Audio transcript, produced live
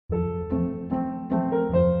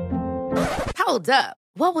Hold up.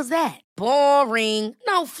 What was that? Boring.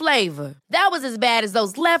 No flavor. That was as bad as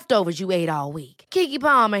those leftovers you ate all week. Keke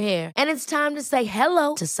Palmer here. And it's time to say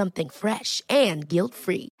hello to something fresh and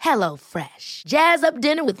guilt-free. Hello Fresh. Jazz up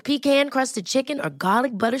dinner with pecan-crusted chicken or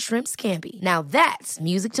garlic butter shrimp scampi. Now that's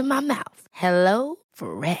music to my mouth. Hello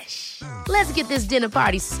Fresh. Let's get this dinner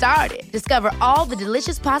party started. Discover all the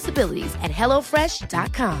delicious possibilities at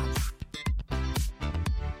hellofresh.com.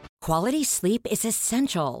 Quality sleep is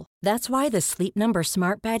essential. That's why the Sleep Number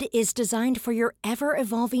Smart Bed is designed for your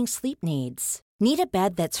ever-evolving sleep needs. Need a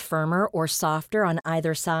bed that's firmer or softer on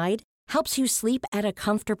either side? Helps you sleep at a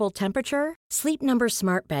comfortable temperature? Sleep Number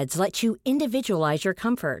Smart Beds let you individualize your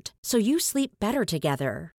comfort, so you sleep better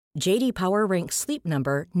together. J.D. Power ranks Sleep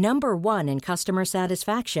Number number 1 in customer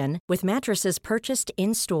satisfaction with mattresses purchased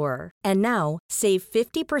in-store. And now, save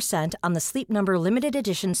 50% on the Sleep Number Limited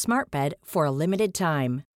Edition Smart Bed for a limited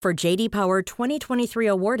time. For J.D. Power 2023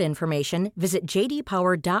 award information, visit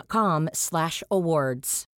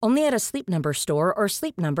jdpower.com/awards. Only at a Sleep Number store or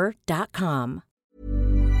sleepnumber.com.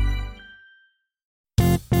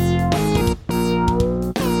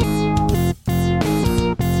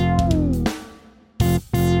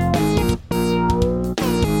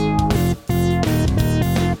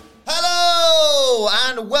 Hello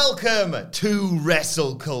and welcome to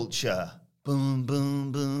Wrestle Culture. Boom,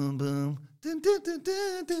 boom, boom, boom. Dun, dun, dun,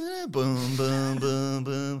 dun, dun, boom, boom, boom,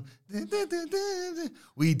 boom. Dun, dun, dun, dun, dun.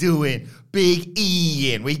 We doing Big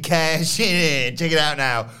Ian. We cashing in. Check it out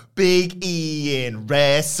now. Big Ian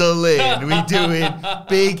wrestling. We doing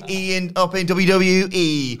Big Ian up in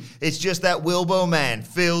WWE. It's just that Wilbo man,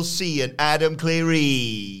 Phil C and Adam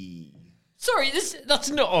Cleary. Sorry, that's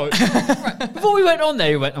not... Right. Before we went on there,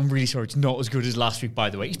 he went, I'm really sorry, it's not as good as last week, by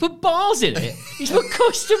the way. He's put bars in it. He's put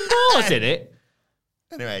custom bars in it.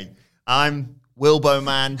 Anyway, I'm Wilbo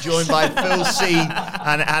Man, joined by Phil C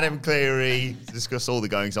and Adam Cleary to discuss all the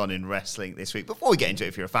goings on in wrestling this week. Before we get into it,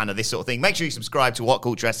 if you're a fan of this sort of thing, make sure you subscribe to What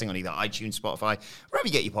Culture Wrestling on either iTunes, Spotify, wherever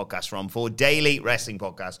you get your podcasts from, for daily wrestling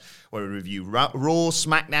podcasts where we review Raw,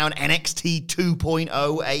 SmackDown, NXT 2.0,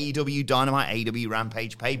 AEW Dynamite, AEW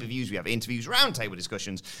Rampage, pay-per-views. We have interviews, roundtable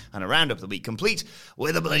discussions, and a roundup of the week, complete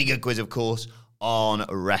with a bloody good quiz, of course, on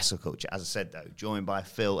Wrestle Culture. As I said, though, joined by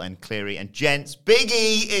Phil and Cleary. And gents, Big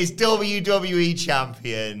E is WWE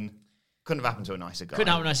champion. Couldn't have happened to a nicer guy.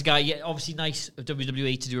 Couldn't have a nicer guy. Yeah, obviously nice of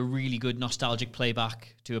WWE to do a really good nostalgic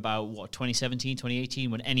playback to about, 2017, 2018,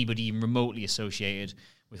 when anybody even remotely associated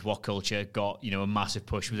with What Culture got, a massive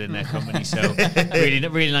push within their company. So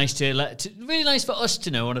really nice really nice for us to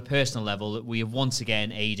know on a personal level that we have once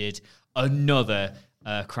again aided another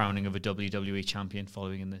crowning of a WWE champion,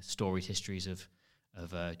 following in the storied histories of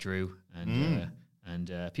Drew and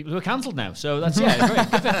people who are cancelled now. So that's great.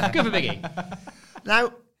 Good for Big E.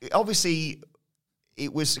 Now, obviously,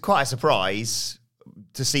 it was quite a surprise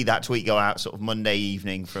to see that tweet go out sort of Monday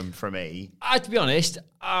evening from E. To be honest,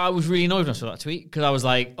 I was really annoyed when I saw that tweet because I was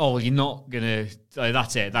like, "Oh, well, you're not gonna.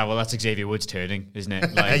 That's it. That's Xavier Woods turning, isn't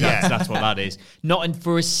it? Like that's what that is." Not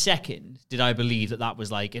for a second did I believe that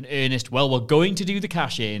was like an earnest. Well, we're going to do the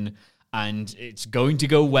cash in, and it's going to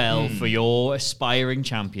go well for your aspiring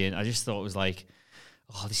champion. I just thought it was like,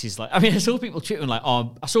 oh, this is like. I mean, I saw people tweeting like,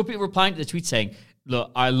 oh, I saw people replying to the tweet saying,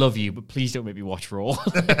 "Look, I love you, but please don't make me watch Raw."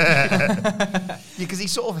 Because he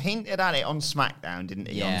sort of hinted at it on SmackDown, didn't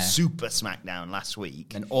he? Yeah. On Super SmackDown last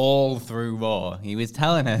week. And all through Raw, he was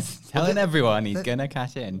telling everyone he's going to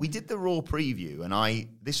cash in. We did the Raw preview, and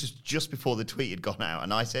this was just before the tweet had gone out,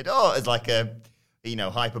 and I said, it's like a,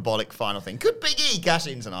 hyperbolic final thing. Could Big E cash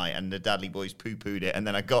in tonight? And the Dudley boys poo-pooed it, and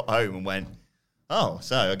then I got home and went, oh,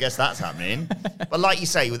 so I guess that's happening. But like you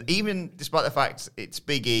say, even despite the fact it's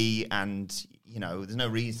Big E and... there's no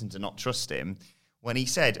reason to not trust him. When he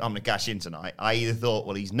said, I'm going to cash in tonight, I either thought,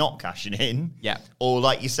 well, he's not cashing in. Yeah. Or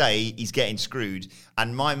like you say, he's getting screwed.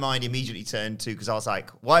 And my mind immediately turned to, because I was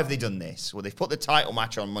like, why have they done this? Well, they've put the title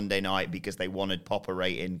match on Monday night because they wanted proper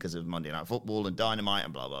rating because of Monday Night Football and Dynamite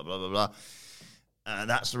and blah, blah, blah, blah, blah.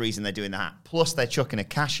 That's the reason they're doing that. Plus, they're chucking a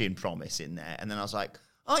cash-in promise in there. And then I was like,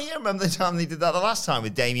 oh, yeah, remember the time they did that the last time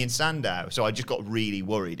with Damien Sandow? So I just got really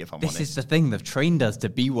worried, if I'm honest. This is the thing. They've trained us to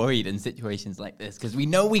be worried in situations like this because we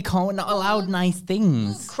know we're not allowed nice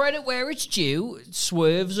things. Credit where it's due.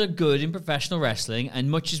 Swerves are good in professional wrestling, and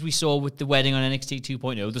much as we saw with the wedding on NXT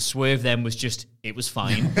 2.0, the swerve then was just, it was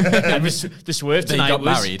fine. And the swerve tonight they got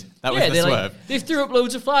married. That was the swerve. They threw up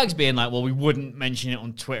loads of flags being like, well, we wouldn't mention it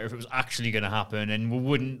on Twitter if it was actually going to happen, and we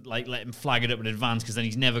wouldn't let him flag it up in advance because then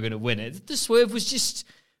he's never going to win it. The swerve was just...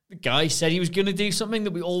 The guy said he was going to do something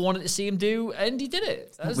that we all wanted to see him do, and he did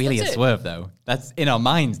it. That's really a swerve, though. That's in our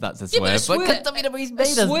minds. That's a swerve. But WWE's made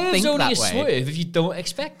us think that way. Swerve's only a swerve if you don't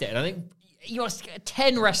expect it. And I think you ask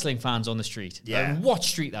 10 wrestling fans on the street. Yeah. What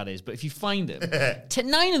street that is, but if you find them,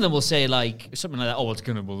 9 of them will say like something like that. Oh,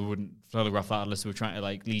 we wouldn't photograph that unless we were trying to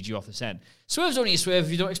like lead you off the scent. Swerve's only a swerve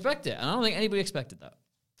if you don't expect it, and I don't think anybody expected that.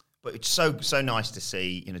 But it's so nice to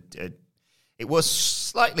see. It was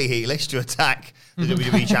slightly heelish to attack the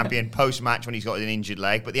WWE champion post-match when he's got an injured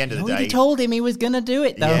leg. But at the end of the day, Nobody told him he was going to do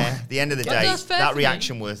it, though. yeah, at the end of the day, that's fair that for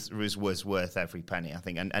reaction was worth every penny, I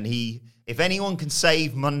think. And he, if anyone can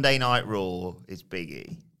save Monday Night Raw, it's Big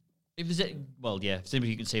E. If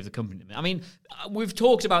anybody who can save the company. I mean, we've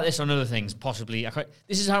talked about this on other things, possibly.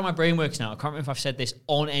 This is how my brain works now. I can't remember if I've said this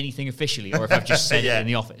on anything officially or if I've just said it in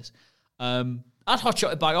the office. I'd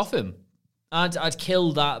hotshot it back off him. I'd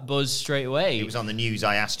kill that buzz straight away. It was on the news.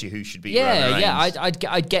 I asked you who should be. Roman Reigns.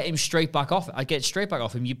 I'd get him straight back off. I'd get straight back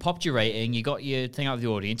off him. You popped your rating. You got your thing out of the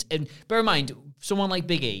audience. And bear in mind, someone like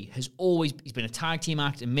Big E he's been a tag team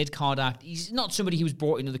act, a mid card act. He's not somebody who was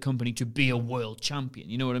brought into the company to be a world champion.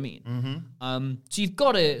 You know what I mean? Mm-hmm. So you've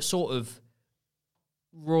got to sort of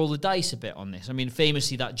roll the dice a bit on this. I mean,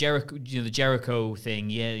 famously that Jericho, the Jericho thing,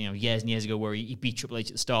 years and years ago, where he beat Triple H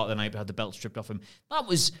at the start of the night but had the belt stripped off him. That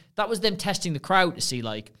was them testing the crowd to see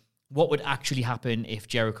like what would actually happen if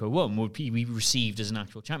Jericho won. Would he be received as an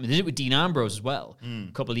actual champion? They did it with Dean Ambrose as well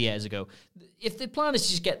a couple of years ago. If the plan is to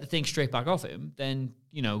just get the thing straight back off him, then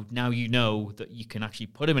now you know that you can actually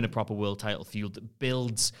put him in a proper world title feud that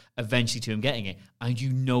builds eventually to him getting it, and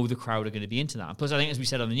the crowd are going to be into that. And plus, I think as we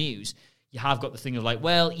said on the news, you have got the thing of like,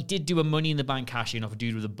 well, he did do a Money in the Bank cash-in off a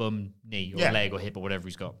dude with a bum knee or a leg or hip or whatever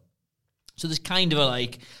he's got. So there's kind of a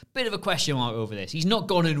bit of a question mark over this. He's not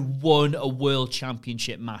gone and won a world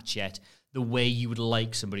championship match yet the way you would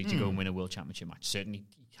like somebody to go and win a world championship match. Certainly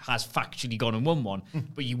has factually gone and won one,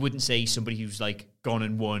 but you wouldn't say somebody who's like gone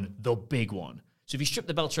and won the big one. So if you strip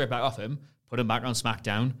the belt straight back off him, put him back on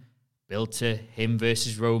SmackDown, build to him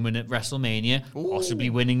versus Roman at WrestleMania, possibly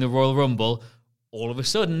winning the Royal Rumble, all of a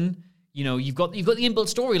sudden, you've got the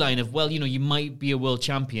inbuilt storyline of, well, you might be a world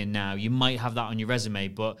champion now. You might have that on your resume,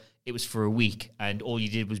 but it was for a week, and all you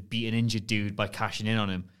did was beat an injured dude by cashing in on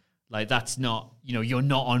him. Like, that's not, you're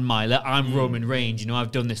not on my level. I'm Roman Reigns.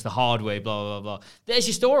 I've done this the hard way, blah, blah, blah. There's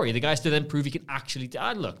your story. The guy's to then prove he can actually...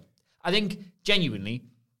 look, I think, genuinely,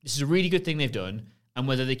 this is a really good thing they've done, and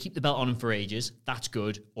whether they keep the belt on him for ages, that's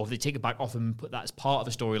good, or if they take it back off him and put that as part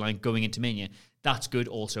of a storyline going into Mania, that's good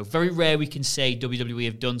also. Very rare we can say WWE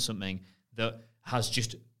have done something that has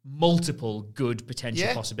just multiple good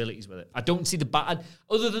potential possibilities with it. I don't see the bad,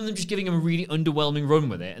 other than them just giving him a really underwhelming run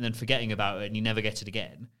with it and then forgetting about it and he never gets it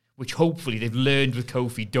again, which hopefully they've learned with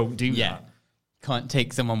Kofi, don't do that. Can't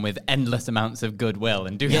take someone with endless amounts of goodwill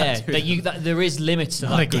and do that. There is limits to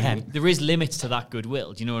that goodwill. There is limits to that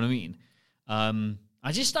goodwill. Do you know what I mean? I'm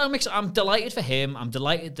delighted for him. I'm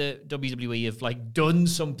delighted that WWE have done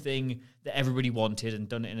something that everybody wanted and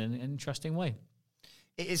done it in an interesting way.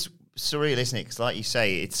 It is surreal, isn't it? Because like you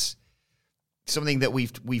say, it's something that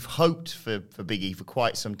we've hoped for Big E for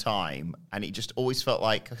quite some time, and it just always felt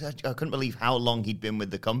like I couldn't believe how long he'd been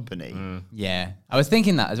with the company. Yeah, I was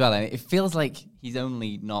thinking that as well. It feels like he's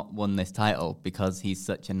only not won this title because he's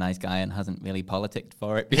such a nice guy and hasn't really politicked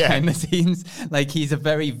for it behind the scenes. Like, he's a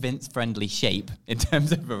very Vince-friendly shape in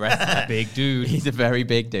terms of a wrestler. Big dude. He's a very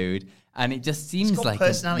big dude. And it just seems like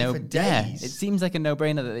personality for days. It seems like a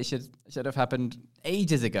no-brainer that it should have happened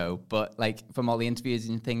ages ago. But from all the interviews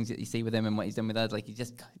and things that you see with him and what he's done with us, he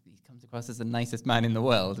comes across as the nicest man in the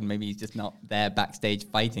world, and maybe he's just not there backstage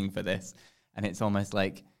fighting for this. And it's almost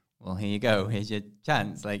like, well, here you go, here's your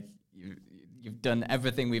chance. You've done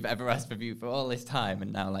everything we've ever asked of you for all this time,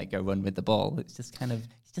 and now go run with the ball. It's just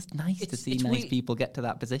it's just nice to see nice people get to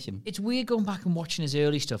that position. It's weird going back and watching his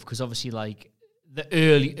early stuff because obviously the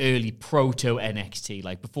early proto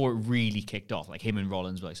NXT, before it really kicked off, him and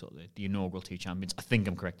Rollins were sort of the inaugural two champions. I think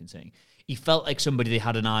I'm correct in saying he felt like somebody they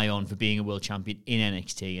had an eye on for being a world champion in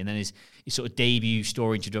NXT, and then his sort of debut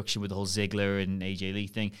story introduction with the whole Ziggler and AJ Lee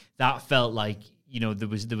thing, that felt like there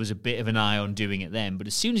was a bit of an eye on doing it then. But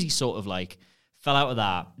as soon as he sort of fell out of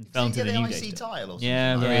that and fell into the New Day stuff,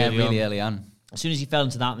 really early on. As soon as he fell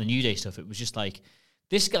into that and the New Day stuff, it was just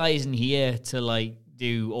this guy isn't here to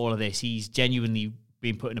do all of this. He's genuinely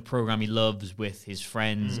been put in a program he loves with his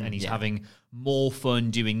friends, and he's having more fun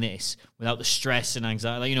doing this without the stress and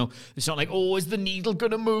anxiety. It's not is the needle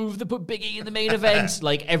gonna move? They put Big E in the main event.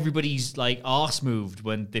 Everybody's arse moved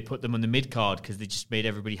when they put them on the mid card because they just made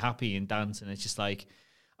everybody happy and dance. And it's just I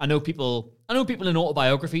know people in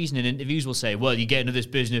autobiographies and in interviews will say, well, you get into this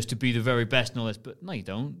business to be the very best and all this, but no, you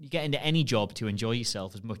don't. You get into any job to enjoy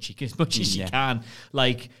yourself as much as you can.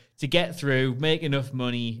 To get through, make enough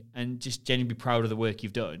money, and just genuinely be proud of the work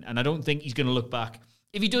you've done. And I don't think he's going to look back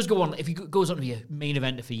if he does go on, if he goes on to be a main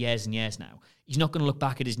eventer for years and years now, he's not going to look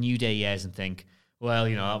back at his New Day years and think, well,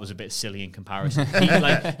 that was a bit silly in comparison.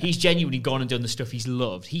 He's genuinely gone and done the stuff he's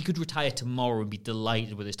loved. He could retire tomorrow and be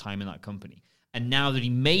delighted with his time in that company. And now that he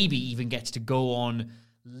maybe even gets to go on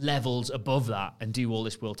levels above that and do all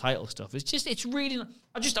this world title stuff, it's really,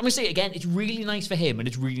 I'm going to say it again, it's really nice for him and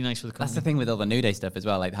it's really nice for the company. That's the thing with all the New Day stuff as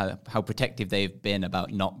well, like how protective they've been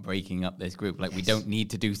about not breaking up this group. Like, we don't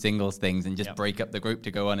need to do singles things and just break up the group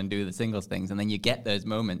to go on and do the singles things. And then you get those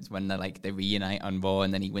moments when they reunite on Raw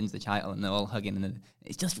and then he wins the title and they're all hugging, and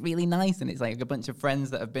it's just really nice. And it's like a bunch of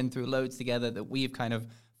friends that have been through loads together that we've kind of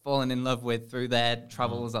fallen in love with through their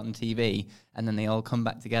travels on TV, and then they all come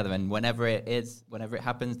back together. And whenever it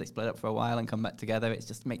happens, they split up for a while and come back together. It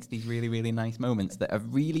just makes these really, really nice moments that are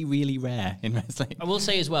really, really rare in wrestling. I will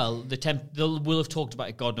say as well, they'll have talked about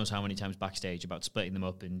it God knows how many times backstage about splitting them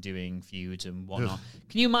up and doing feuds and whatnot.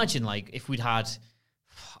 Can you imagine, like, if we'd had,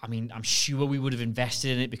 I mean, I'm sure we would have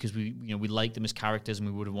invested in it because we like them as characters and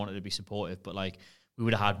we would have wanted to be supportive, but like, we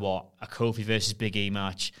would have had, a Kofi versus Big E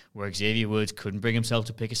match where Xavier Woods couldn't bring himself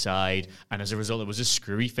to pick a side, and as a result, it was a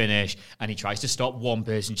screwy finish, and he tries to stop one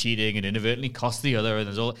person cheating and inadvertently costs the other, and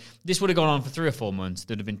there's all... This would have gone on for 3 or 4 months.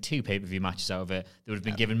 There'd have been 2 pay-per-view matches out of it. They would have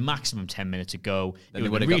been given maximum 10 minutes to go. Then they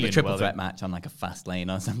would have got the triple threat match on, like, a fast lane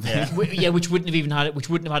or something. Yeah, which wouldn't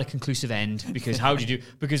have had a conclusive end, because how do you do...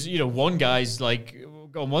 Because, one guy's, like...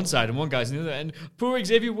 on one side and one guy's on the other, and poor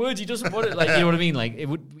Xavier Woods, he doesn't want it. Like, you know what I mean? Like,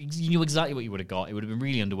 you knew exactly what you would have got. It would have been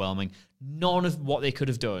really underwhelming. None of what they could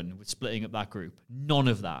have done with splitting up that group, none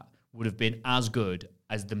of that would have been as good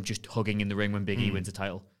as them just hugging in the ring when Big E wins the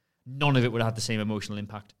title. None of it would have had the same emotional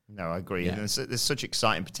impact. No, I agree. Yeah. There's such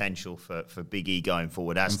exciting potential for Big E going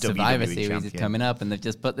forward as WWE Survivor Series champion. is coming up, and they've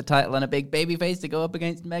just put the title on a big baby face to go up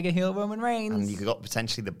against mega heel Roman Reigns. And you've got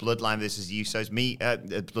potentially the Bloodline versus Usos.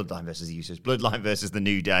 Bloodline versus the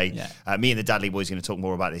New Day. Yeah. Me and the Dudley Boys are going to talk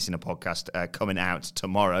more about this in a podcast coming out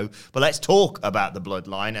tomorrow. But let's talk about the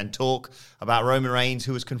Bloodline and talk about Roman Reigns,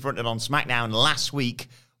 who was confronted on SmackDown last week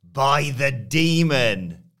by the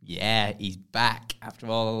Demon. Yeah, he's back after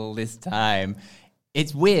all this time.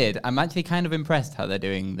 It's weird. I'm actually kind of impressed how they're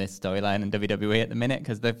doing this storyline in WWE at the minute,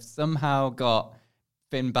 because they've somehow got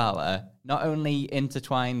Finn Balor not only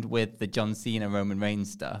intertwined with the John Cena Roman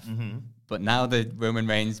Reigns stuff, but now the Roman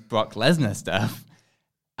Reigns Brock Lesnar stuff.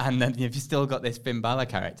 And then you've still got this Finn Balor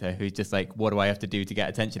character who's just like, what do I have to do to get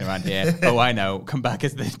attention around here? Oh, I know. Come back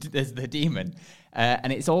as the Demon.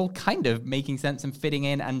 And it's all kind of making sense and fitting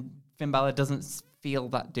in, and Finn Balor doesn't feel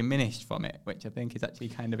that diminished from it, which I think is actually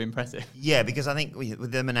kind of impressive. Yeah, because I think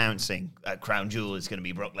with them announcing Crown Jewel is going to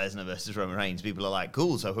be Brock Lesnar versus Roman Reigns, people are like,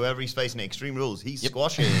 cool, so whoever he's facing at Extreme Rules, he's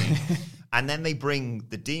squashing. And then they bring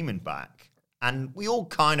the Demon back, and we all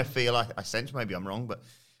kind of feel, I sense maybe I'm wrong, but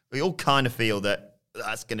we all kind of feel that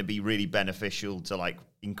that's going to be really beneficial to, like,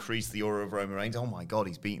 increase the aura of Roman Reigns. Oh my God,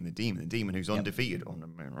 he's beating the Demon who's undefeated on the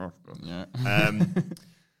main roster.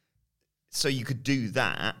 So you could do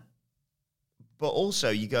that. But also,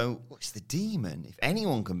 you go, what's the Demon? If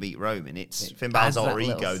anyone can beat Roman, it's Finn Balor's alter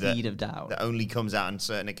ego that only comes out on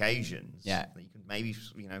certain occasions. Yeah. You can maybe,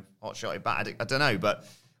 hot shot it back. I don't know, but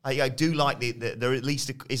I do like there at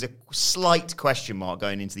least is a slight question mark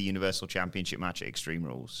going into the Universal Championship match at Extreme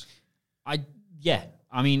Rules. I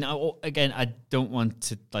mean, again, I don't want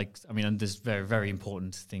to, and there's very, very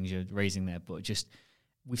important things you're raising there, but just,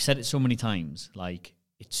 we've said it so many times, like,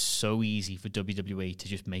 it's so easy for WWE to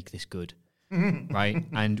just make this good. Right?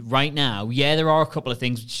 And right now, there are a couple of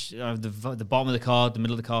things which the bottom of the card, the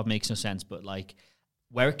middle of the card makes no sense, but like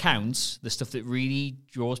where it counts, the stuff that really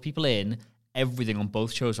draws people in, everything on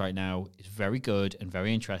both shows right now is very good and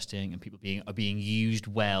very interesting, and people are being used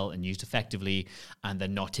well and used effectively, and they're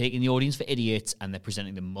not taking the audience for idiots, and they're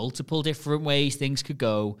presenting them multiple different ways things could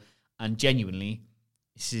go, and genuinely,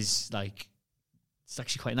 this is like, it's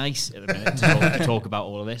actually quite nice at the minute to talk about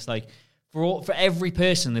all of this. Like, for every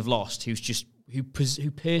person they've lost who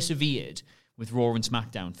persevered with Raw and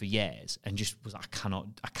SmackDown for years and just was, I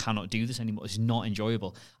cannot do this anymore. This is not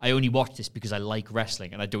enjoyable. I only watch this because I like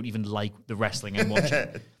wrestling, and I don't even like the wrestling I'm watching.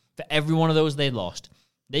 For every one of those they lost,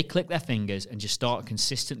 they click their fingers and just start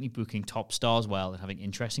consistently booking top stars well and having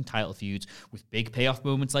interesting title feuds with big payoff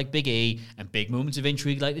moments like Big E and big moments of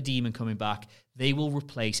intrigue like the Demon coming back. They will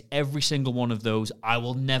replace every single one of those I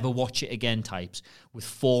will never watch it again types with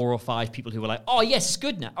 4 or 5 people who are like, oh, yes, it's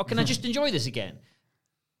good now. Oh, can I just enjoy this again?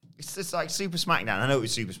 It's just like Super SmackDown. I know it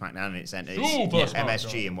was Super SmackDown and it's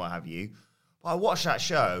MSG and what have you. But I watched that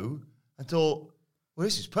show and thought, well,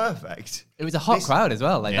 this is perfect. It was a hot crowd as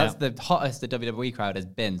well. Like that's the hottest the WWE crowd has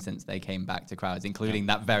been since they came back to crowds, including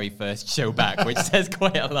that very first show back, which says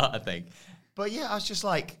quite a lot, I think. But yeah, I was just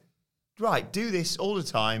like, right, do this all the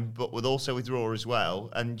time, but with Raw as well,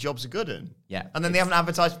 and jobs are good. Yeah. And then they haven't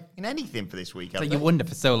advertised in anything for this week, have So they? you wonder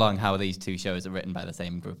for so long how these two shows are written by the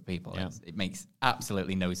same group of people. Yeah. It makes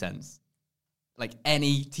absolutely no sense. Like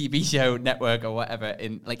any TV show, network, or whatever,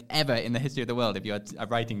 ever in the history of the world, if you had a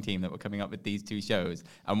writing team that were coming up with these two shows,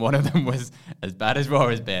 and one of them was as bad as Raw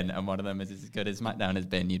has been, and one of them is as good as SmackDown has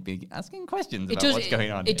been, you'd be asking questions about what's going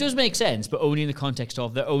on. It does make sense, but only in the context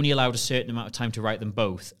of they're only allowed a certain amount of time to write them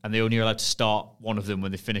both, and they're only allowed to start one of them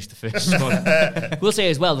when they finish the first one. We'll say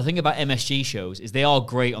as well, the thing about MSG shows is they are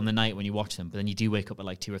great on the night when you watch them, but then you do wake up at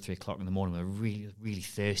like 2 or 3 o'clock in the morning with a really, really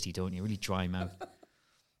thirsty, don't you? Really dry mouth.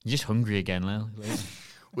 You're just hungry again, Lyle.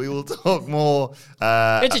 We will talk more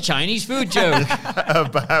It's a Chinese food joke.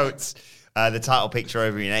 about the title picture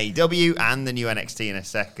over in AEW and the new NXT in a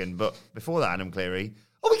second. But before that, Adam Cleary,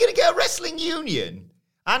 are we going to get a wrestling union?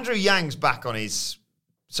 Andrew Yang's back on his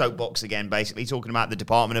soapbox again, basically talking about the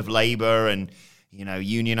Department of Labor and, you know,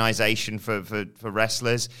 unionization for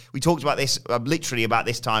wrestlers. We talked about this literally about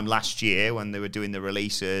this time last year when they were doing the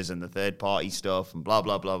releases and the third party stuff and blah,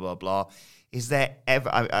 blah, blah, blah, blah. Is there ever,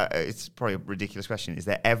 it's probably a ridiculous question, is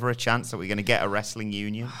there ever a chance that we're going to get a wrestling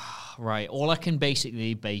union? Right. All I can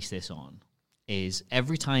basically base this on is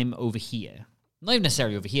every time over here, not even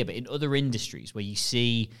necessarily over here, but in other industries where you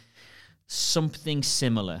see something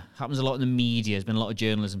similar, happens a lot in the media, there's been a lot of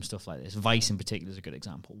journalism, stuff like this. Vice in particular is a good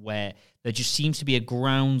example, where there just seems to be a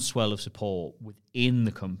groundswell of support within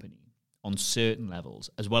the company on certain levels,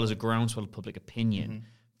 as well as a groundswell of public opinion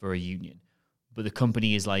for a union. But the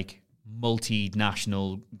company is like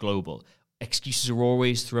multinational, global. Excuses are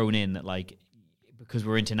always thrown in that, like, because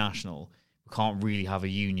we're international, we can't really have a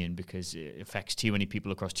union because it affects too many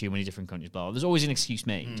people across too many different countries. Blah. There's always an excuse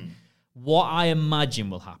made. What I imagine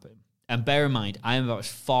will happen, and bear in mind, I am about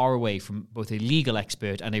as far away from both a legal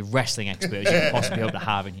expert and a wrestling expert as you can possibly hope to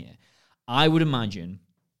have in here. I would imagine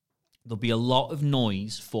there'll be a lot of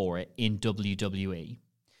noise for it in WWE,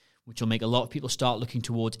 which will make a lot of people start looking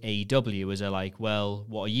towards AEW as they're like, well,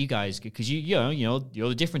 what are you guys? Because you're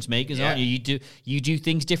the difference makers, aren't you? You do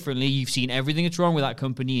things differently. You've seen everything that's wrong with that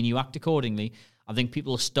company, and you act accordingly. I think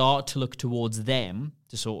people will start to look towards them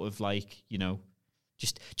to sort of like, you know,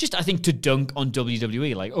 just I think to dunk on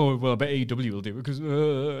WWE, like, oh well, I bet AEW will do it because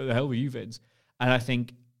the hell were you, Vince? And I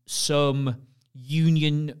think some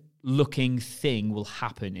union looking thing will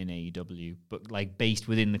happen in AEW, but like based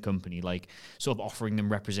within the company, like sort of offering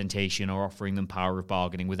them representation or offering them power of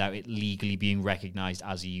bargaining without it legally being recognized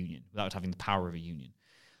as a union, without having the power of a union.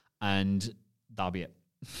 And that'll be it.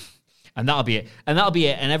 And that'll be it.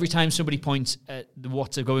 And every time somebody points at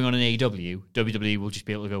what's going on in AEW, WWE will just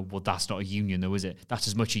be able to go, well, that's not a union though, is it? That's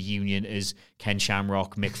as much a union as Ken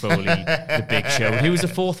Shamrock, Mick Foley, The Big Show. Who was the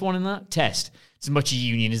fourth one in that? Test. It's as much a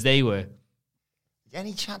union as they were.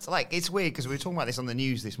 Any chance? Like, it's weird because we were talking about this on the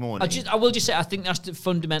news this morning. I will just say, I think that's to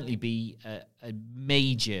fundamentally be a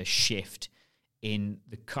major shift in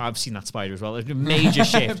the. I've seen that spider as well. There's a major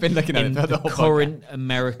shift been looking at in it for the the whole current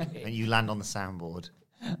America. And you land on the soundboard.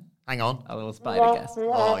 Hang on. A little spider guess.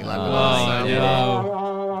 Oh, you landed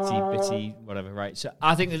on the soundboard. Bitty, whatever. Right. So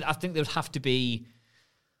I think there would have to be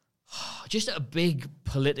just a big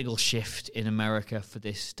political shift in America for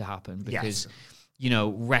this to happen because you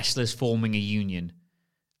know, wrestlers forming a union.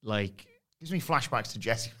 Like, gives me flashbacks to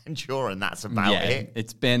Jesse Ventura, and that's about it.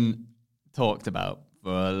 It's been talked about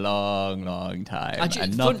for a long, long time,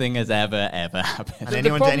 and nothing has ever happened. And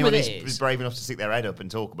anyone who's brave enough to stick their head up and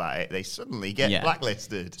talk about it, they suddenly get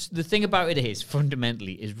blacklisted. The thing about it is,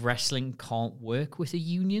 fundamentally, is wrestling can't work with a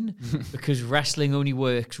union because wrestling only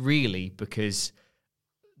works really because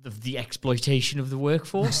of the exploitation of the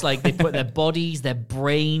workforce. Like, they put their bodies, their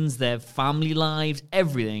brains, their family lives,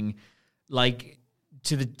 everything, like,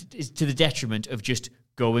 to the detriment of just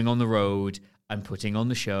going on the road and putting on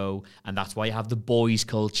the show. And that's why you have the boys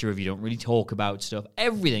culture if you don't really talk about stuff.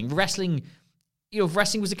 Everything. Wrestling, you know, if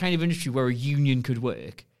wrestling was the kind of industry where a union could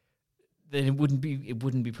work, then it wouldn't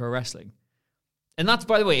be pro wrestling. And that's,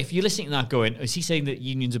 by the way, if you're listening to that going, is he saying that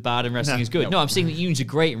unions are bad and wrestling is good? No, I'm saying that unions are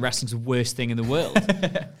great and wrestling's the worst thing in the world.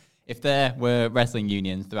 If there were wrestling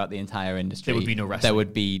unions throughout the entire industry, there would be no wrestling. There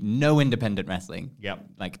would be no independent wrestling. Yep.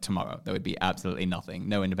 Like tomorrow, there would be absolutely nothing.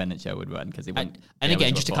 No independent show would run because it wouldn't. And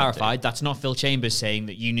again, just to clarify, that's not Phil Chambers saying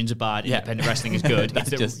that unions are bad, independent wrestling is good.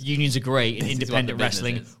 It's that unions are great and independent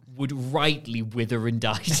wrestling would rightly wither and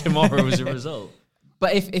die tomorrow as a result.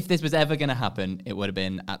 But if this was ever going to happen, it would have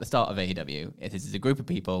been at the start of AEW. This is a group of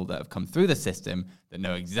people that have come through the system that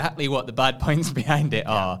know exactly what the bad points behind it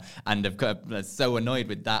are, and are so annoyed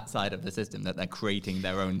with that side of the system that they're creating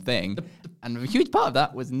their own thing. And a huge part of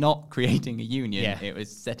that was not creating a union. Yeah. It was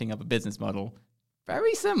setting up a business model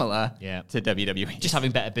very similar to WWE. Just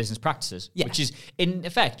having better business practices, which is, in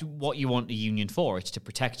effect, what you want a union for. It's to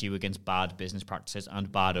protect you against bad business practices and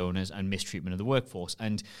bad owners and mistreatment of the workforce.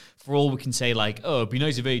 And for all we can say, like, oh, it'd be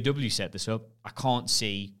nice if AEW set this up, I can't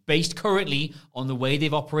see, based currently on the way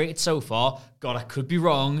they've operated so far, God, I could be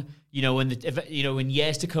wrong. You know, in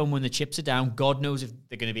years to come when the chips are down, God knows if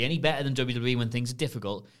they're going to be any better than WWE when things are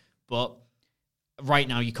difficult. But right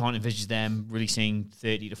now, you can't envisage them releasing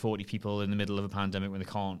 30 to 40 people in the middle of a pandemic when they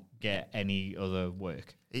can't get any other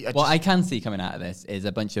work. What I can see coming out of this is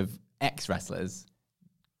a bunch of ex-wrestlers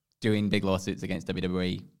doing big lawsuits against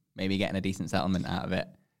WWE, maybe getting a decent settlement out of it.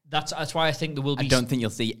 That's why I think there will be... I don't think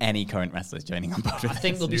you'll see any current wrestlers joining on board with I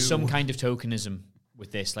think there'll be some kind of tokenism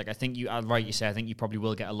with this. Like, I think you say, I think you probably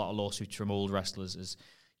will get a lot of lawsuits from old wrestlers as...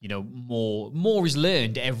 You know, more is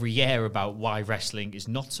learned every year about why wrestling is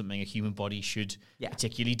not something a human body should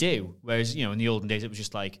particularly do. Whereas, you know, in the olden days, it was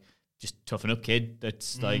just like, just toughen up, kid.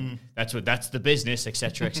 That's like, that's the business,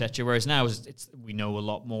 etc., etc. Whereas now, we know a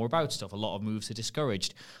lot more about stuff. A lot of moves are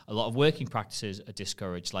discouraged. A lot of working practices are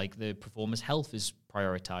discouraged. Like the performer's health is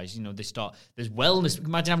prioritized. You know, there's wellness.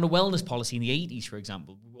 Imagine having a wellness policy in the 80s, for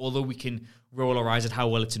example. Although we can roll our eyes at how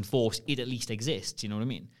well it's enforced, it at least exists. You know what I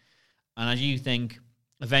mean? And I do think...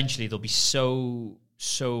 Eventually, there'll be so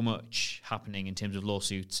much happening in terms of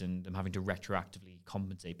lawsuits and them having to retroactively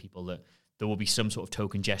compensate people that there will be some sort of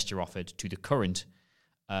token gesture offered to the current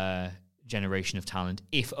generation of talent,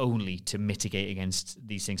 if only to mitigate against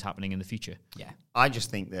these things happening in the future. Yeah. I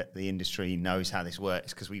just think that the industry knows how this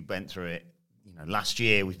works because we went through it. You know, last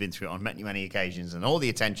year we've been through it on many, many occasions, and all the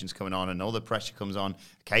attention's coming on and all the pressure comes on,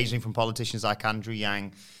 occasionally from politicians like Andrew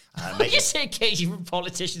Yang. You say occasionally from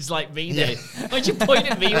politicians like me, though. Why'd you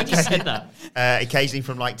point at me when you said that? Occasionally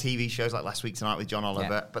from like TV shows like Last Week Tonight with John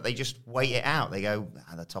Oliver, but they just wait it out. They go,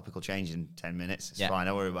 the topical change in 10 minutes. It's fine,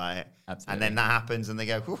 don't worry about it. Absolutely. And then that happens and they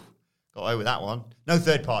go, got over that one. No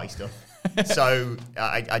third party stuff. So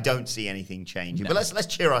I don't see anything changing. No. But let's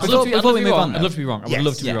cheer ourselves. Before we move on, I'd love to be wrong. I would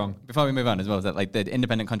love to be wrong. Before we move on as well, is that like the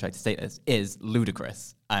independent contractor status is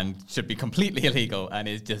ludicrous and should be completely illegal and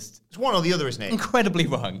is just... It's one or the other, isn't it? Incredibly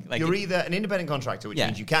wrong. Like you're either an independent contractor, which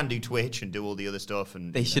means you can do Twitch and do all the other stuff.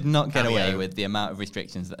 And they should not get away with the amount of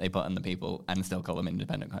restrictions that they put on the people and still call them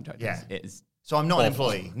independent contractors. Yeah. It is so I'm not an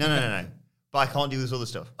employee. No. But I can't do this other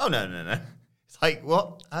stuff. Oh, no. It's like,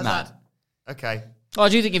 what? How's that? Okay. Well, I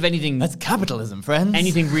do think if anything... That's capitalism, friends.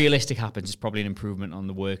 Anything realistic happens, it's probably an improvement on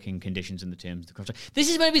the working conditions and the terms of the contract. This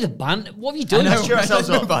is maybe the ban. What have you done? Let's cheer ourselves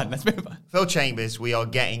up. Let's move on. Phil Chambers, we are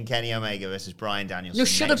getting Kenny Omega versus Bryan Danielson. No,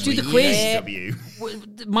 shut up, do the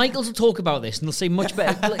quiz. Michaels will talk about this and they'll say much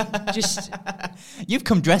better. Just... You've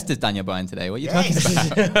come dressed as Daniel Bryan today. What are you talking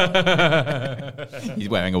about? He's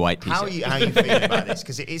wearing a white t-shirt. How are you feeling about this?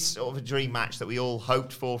 Because it is sort of a dream match that we all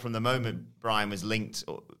hoped for from the moment Bryan was linked...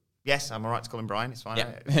 Yes, I'm all right to call him Bryan. It's fine.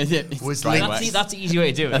 Yeah. That's the easy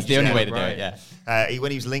way to do it. That's the only way to do it, yeah.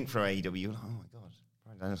 When he was linked for AEW, oh my God,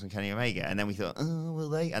 Bryan Danielson, Kenny Omega. And then we thought, will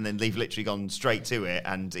they? And then they've literally gone straight to it,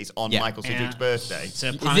 and it's on Michael Sidgwick's birthday. Is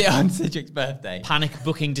it on Sidgwick's birthday? Panic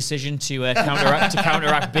booking decision to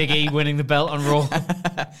counteract Big E winning the belt on Raw.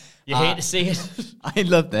 You hate to see it. I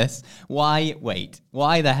love this. Why wait?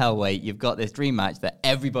 Why the hell wait? You've got this dream match that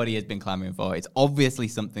everybody has been clamoring for. It's obviously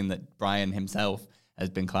something that Bryan himself has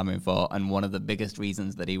been clamoring for, and one of the biggest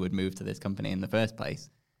reasons that he would move to this company in the first place.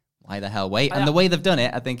 Why the hell wait? And the way they've done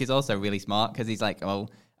it, I think, is also really smart, because he's like, oh,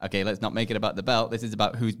 okay, let's not make it about the belt. This is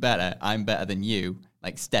about who's better. I'm better than you.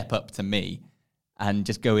 Like, step up to me. And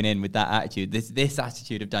just going in with that attitude. This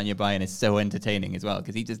attitude of Daniel Bryan is so entertaining as well,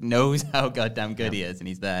 because he just knows how goddamn good he is, and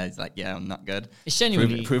he's there. He's like, yeah, I'm not good. It's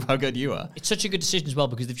genuinely... Prove how good you are. It's such a good decision as well,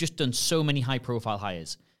 because they've just done so many high-profile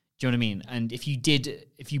hires. Do you know what I mean? And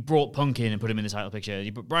if you brought Punk in and put him in the title picture,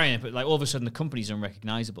 you put Bryan, but like all of a sudden the company's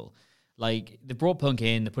unrecognizable. Like they brought Punk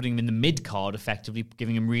in, they're putting him in the mid card, effectively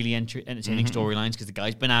giving him really entertaining storylines because the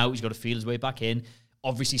guy's been out, he's got to feel his way back in.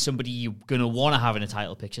 Obviously, somebody you're gonna want to have in a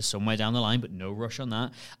title picture somewhere down the line, but no rush on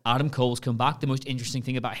that. Adam Cole's come back. The most interesting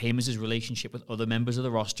thing about him is his relationship with other members of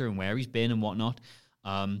the roster and where he's been and whatnot.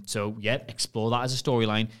 So explore that as a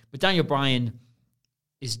storyline. But Daniel Bryan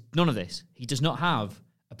is none of this. He does not have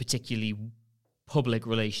a particularly public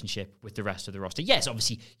relationship with the rest of the roster. Yes,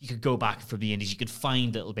 obviously, you could go back from the indies, you could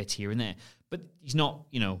find little bits here and there, but he's not,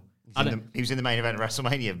 he was in the main event of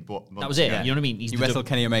WrestleMania. That was it, you know what I mean? He wrestled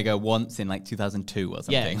Kenny Omega once in like 2002 or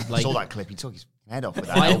something. I saw that clip. He took his head off with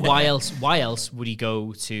that. Why else would he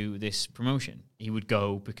go to this promotion? He would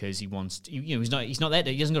go because he wants to, he's not there.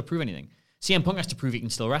 He hasn't got to prove anything. CM Punk has to prove he can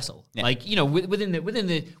still wrestle. Yeah. Like, within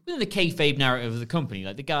the kayfabe narrative of the company,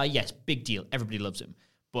 like the guy, yes, big deal. Everybody loves him.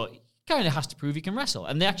 But he kind of has to prove he can wrestle.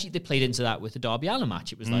 And they played into that with the Darby Allin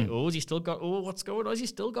match. It was like, has he still got, what's going on? Has he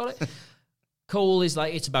still got it? Cole is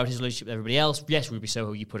like, it's about his relationship with everybody else. Yes, Ruby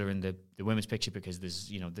Soho, you put her in the women's picture because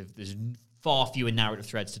there's far fewer narrative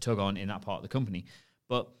threads to tug on in that part of the company.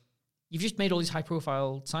 But you've just made all these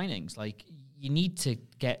high-profile signings. Like, you need to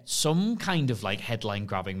get some kind of, like,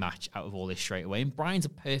 headline-grabbing match out of all this straight away. And Bryan's a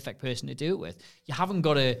perfect person to do it with. You haven't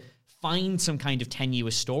got to find some kind of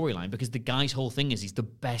tenuous storyline because the guy's whole thing is he's the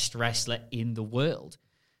best wrestler in the world.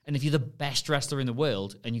 And if you're the best wrestler in the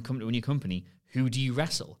world and you come to a new company, who do you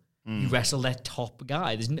wrestle? You wrestle their top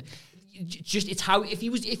guy. It's how if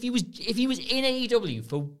he was in AEW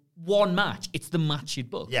for one match, it's the match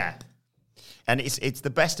you'd book. Yeah. And it's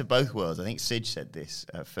the best of both worlds. I think Sidge said this,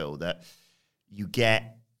 Phil, that you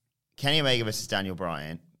get Kenny Omega versus Daniel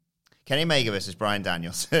Bryan, Kenny Omega versus Bryan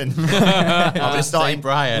Danielson. I'm going to start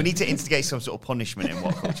Bryan. We need to instigate some sort of punishment in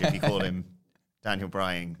What Culture if you call him Daniel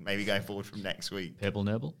Bryan, maybe going forward from next week. Purple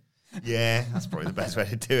Noble? Yeah, that's probably the best way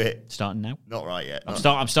to do it. Starting now? Not right yet.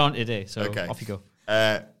 I'm starting today, so off you go.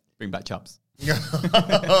 Bring back Chops.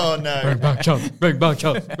 Oh, no. Bring back Chops. Bring back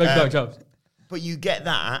Chops. Bring back Chops. But you get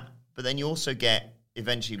that, but then you also get,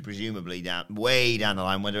 eventually, presumably, way down the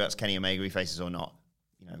line, whether that's Kenny Omega he faces or not,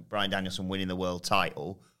 Bryan Danielson winning the world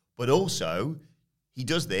title. But also, he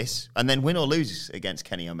does this, and then win or lose against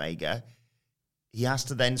Kenny Omega, he has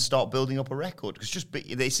to then start building up a record. Because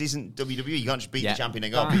this isn't WWE. You can't just beat the champion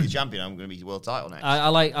and go, beat the champion, I'm going to beat the world title next.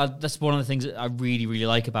 That's one of the things that I really, really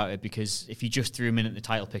like about it, because if you just threw him in at the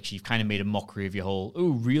title picture, you've kind of made a mockery of your whole,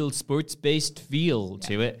 real sports-based feel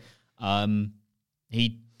to it.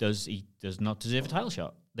 He does not deserve a title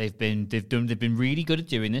shot. They've been really good at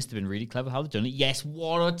doing this. They've been really clever how they've done it. Yes,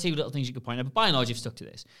 one or two little things you could point out, but by and large, you've stuck to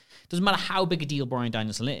this. Doesn't matter how big a deal Bryan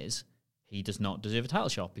Danielson is, he does not deserve a title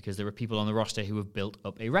shot because there are people on the roster who have built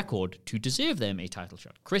up a record to deserve them a title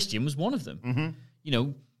shot. Christian was one of them.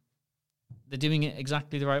 Mm-hmm. They're doing it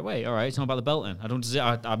exactly the right way. All right, it's not about the belt then.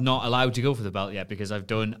 I'm not allowed to go for the belt yet because I've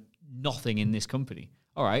done nothing in this company.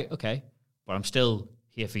 All right, okay, but I'm still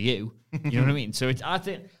here for you. You know what I mean? So I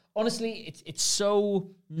think honestly, it's so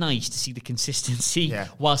nice to see the consistency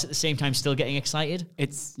whilst at the same time still getting excited.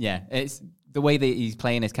 It's the way that he's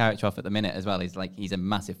playing his character off at the minute as well. Is like he's a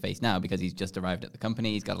massive face now because he's just arrived at the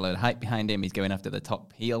company. He's got a load of hype behind him. He's going after the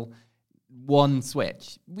top heel. One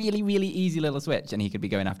switch, really, really easy little switch, and he could be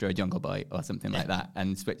going after a Jungle Boy or something like that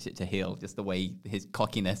and switch it to heel, just the way his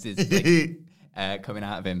cockiness is coming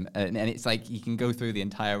out of him. And it's like he can go through the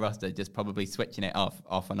entire roster just probably switching it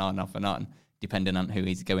off and on, depending on who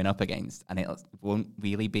he's going up against. And it won't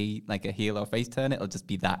really be like a heel or face turn. It'll just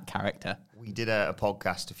be that character. We did a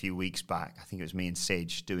podcast a few weeks back. I think it was me and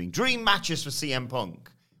Sidge doing dream matches for CM Punk.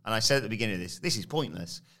 And I said at the beginning of this is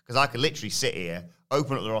pointless. Because I could literally sit here,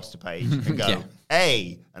 open up the roster page and go,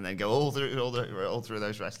 A, and then go all through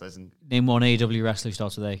those wrestlers. And name one AEW wrestler who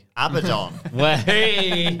starts with A. Abaddon.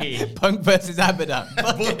 Way. Punk versus Abaddon.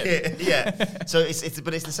 Book it. Yeah. So it's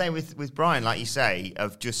the same with Bryan, like you say,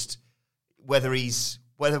 of just whatever he is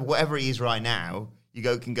right now, you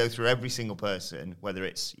can go through every single person, whether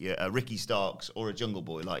it's a Ricky Starks or a Jungle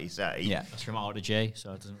Boy, like you say. Yeah, that's from R to J,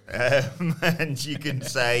 so it doesn't. And you can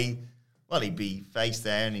say, well, he'd be face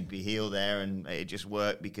there and he'd be heel there, and it just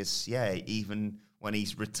worked because, even when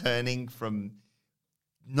he's returning from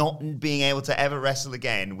not being able to ever wrestle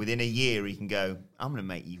again, within a year he can go, I'm going to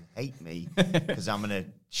make you hate me because I'm going to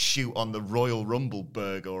shoot on the Royal Rumble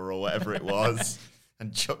burger or whatever it was.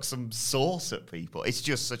 And chuck some sauce at people. It's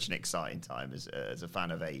just such an exciting time as a fan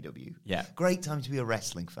of AEW. Yeah. Great time to be a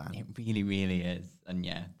wrestling fan. It really, really is. And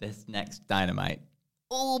this next Dynamite.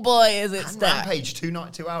 Oh boy, is it stacked. Rampage,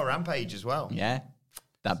 2-hour Rampage as well. Yeah.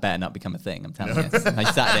 That better not become a thing, I'm telling you. My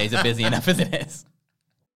Saturdays are busy enough as it is.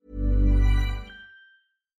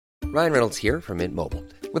 Ryan Reynolds here from Mint Mobile.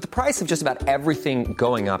 With the price of just about everything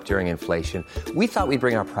going up during inflation, we thought we'd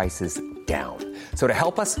bring our prices down. So to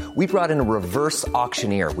help us, we brought in a reverse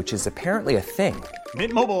auctioneer, which is apparently a thing.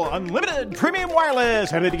 Mint Mobile Unlimited Premium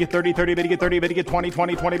Wireless. How to get 30, 30, bit to get 30, bit to get 20,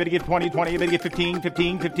 20, 20, bit to get 20, 20, bit to get 15,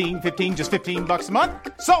 15, 15, 15, just $15 a month?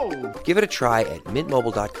 Sold! Give it a try at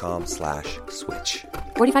mintmobile.com/switch.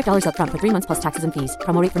 $45 up front for 3 months plus taxes and fees.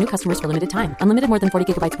 Promo rate for new customers for limited time. Unlimited more than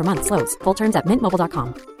 40 gigabytes per month. Slows full terms at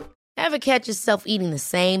mintmobile.com. Ever catch yourself eating the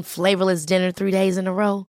same flavorless dinner 3 days in a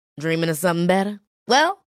row? Dreaming of something better?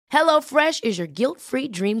 Well, HelloFresh is your guilt-free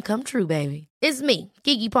dream come true, baby. It's me,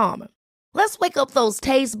 Keke Palmer. Let's wake up those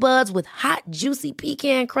taste buds with hot, juicy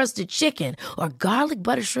pecan-crusted chicken or garlic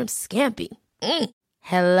butter shrimp scampi.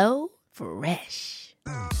 Hello Fresh.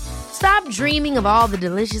 Stop dreaming of all the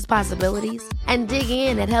delicious possibilities and dig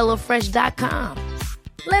in at HelloFresh.com.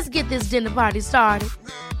 Let's get this dinner party started.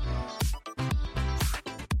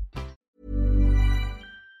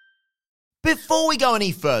 Before we go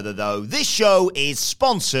any further, though, this show is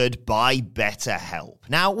sponsored by BetterHelp.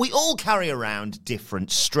 Now, we all carry around different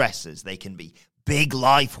stressors. They can be big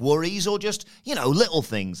life worries or just, little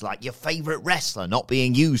things like your favorite wrestler not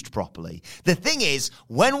being used properly. The thing is,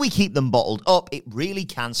 when we keep them bottled up, it really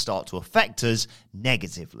can start to affect us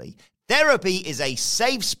negatively. Therapy is a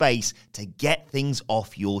safe space to get things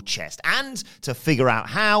off your chest and to figure out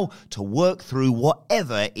how to work through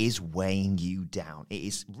whatever is weighing you down. It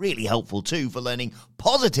is really helpful too for learning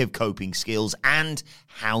positive coping skills and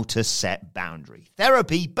how to set boundaries.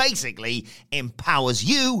 Therapy basically empowers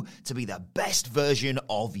you to be the best version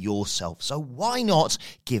of yourself. So why not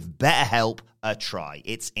give BetterHelp a try?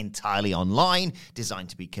 It's entirely online, designed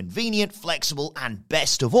to be convenient, flexible, and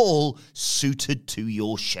best of all, suited to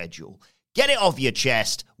your schedule. Get it off your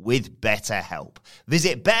chest with BetterHelp.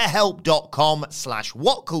 Visit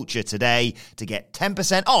betterhelp.com/whatculture today to get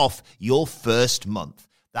 10% off your first month.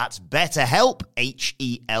 That's BetterHelp,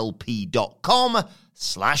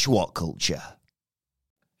 HELP.com/whatculture.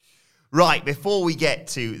 Right, before we get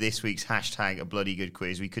to this week's hashtag a bloody good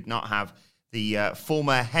quiz, we could not have the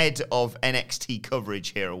former head of NXT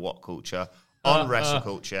coverage here at What Culture on Wrestle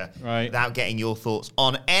Culture without getting your thoughts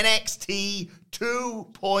on NXT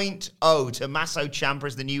 2.0. Tommaso Ciampa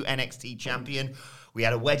is the new NXT champion. We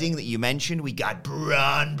had a wedding that you mentioned. We got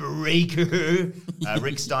Braun Breaker,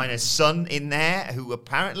 Rick Steiner's son, in there, who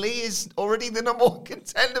apparently is already the number one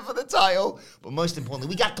contender for the title. But most importantly,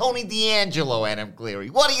 we got Tony D'Angelo, Adam Cleary.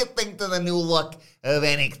 What do you think to the new look of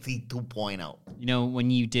NXT 2.0? You know, when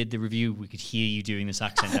you did the review, we could hear you doing this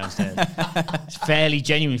accent downstairs. It's fairly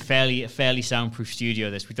soundproof studio,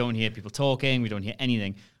 this. We don't hear people talking. We don't hear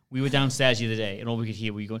anything. We were downstairs the other day, and all we could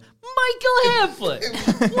hear were you going, Michael Hamflett!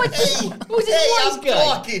 Who's this wise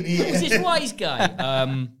guy? Who's this wise guy?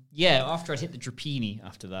 After I'd hit the Drapini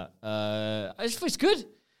after that, it's good.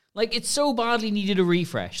 Like, it's so badly needed a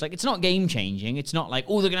refresh. Like, it's not game-changing. It's not like,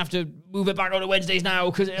 they're going to have to move it back on to Wednesdays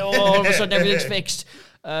now because all of a sudden everything's fixed.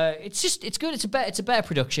 It's good. It's a better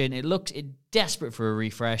production. It's desperate for a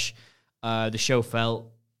refresh. The show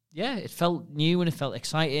felt new and it felt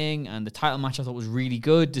exciting, and the title match I thought was really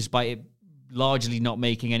good, despite it largely not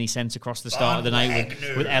making any sense across the start of the night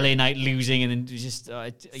with LA Knight losing, and then just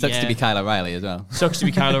sucks to be Kyle O'Reilly as well. Sucks to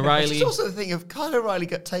be Kyle O'Reilly. It's also the thing of Kyle O'Reilly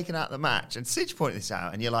got taken out of the match, and Sidge pointed this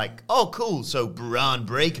out, and you're like, oh, cool. So Braun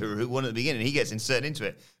Breaker, who won at the beginning, he gets inserted into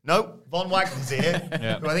it. Nope, Von Wagner's here.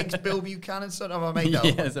 Who I think is Bill Buchanan's son. Have I made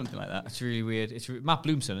that up? Something like that. It's really weird. It's Matt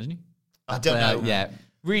Bloom's son, isn't he? I don't know. Yeah.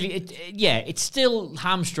 Really, it's still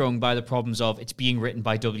hamstrung by the problems of it's being written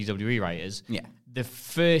by WWE writers. Yeah. The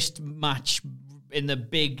first match in the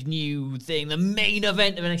big new thing, the main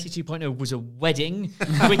event of NXT 2.0 was a wedding,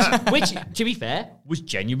 which, to be fair, was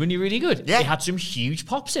genuinely really good. Yeah. It had some huge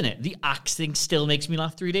pops in it. The axe thing still makes me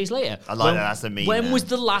laugh 3 days later. I like that. That's the meme. When was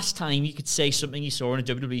the last time you could say something you saw on a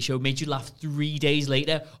WWE show made you laugh 3 days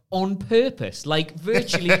later on purpose? Like,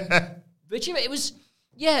 virtually, it was...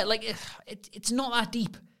 Yeah, like, it's not that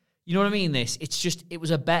deep. You know what I mean? It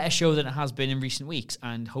was a better show than it has been in recent weeks,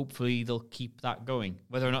 and hopefully they'll keep that going.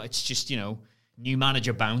 Whether or not it's just, new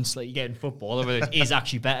manager bounce like you get in football, or whether it is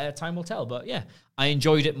actually better, time will tell. But yeah, I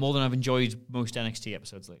enjoyed it more than I've enjoyed most NXT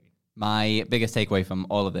episodes lately. My biggest takeaway from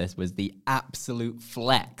all of this was the absolute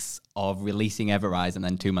flex of releasing Everrise and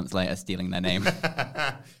then 2 months later stealing their name.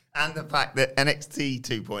 And the fact that NXT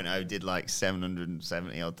 2.0 did like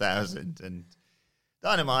 770,000 and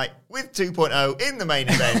Dynamite with 2.0 in the main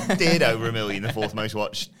event did over 1 million, the fourth most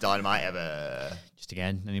watched Dynamite ever. Just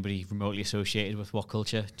again, anybody remotely associated with What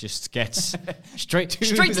Culture just gets straight to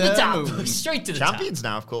the top. Straight to the top. Champions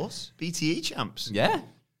now, of course. BTE champs. Yeah.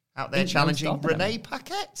 Out there challenging Renee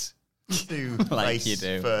Paquette to like place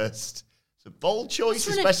first. It's a bold choice,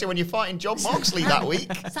 especially when you're fighting John Moxley that week.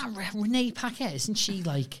 Is that Renee Paquette? Isn't she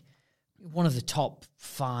like one of the top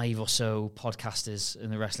 5 or so podcasters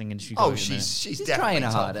in the wrestling industry? Oh, she's definitely trying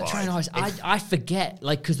hard. I forget,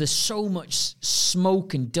 like, because there's so much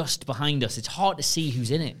smoke and dust behind us. It's hard to see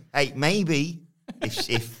who's in it. Hey, maybe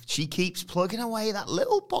if she keeps plugging away that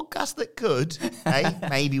little podcast that could, hey,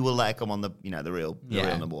 maybe we'll let her come on the real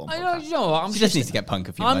number one podcast. She just needs to get Punk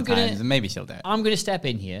a few more times, and maybe she'll do it. I'm going to step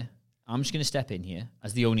in here. I'm just going to step in here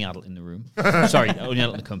as the only adult in the room. Sorry, only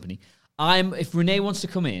adult in the company. If Renee wants to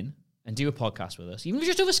come in and do a podcast with us, even if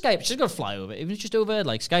it's just over Skype, she's got to fly over. Even if it's just over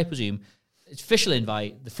like Skype or Zoom, official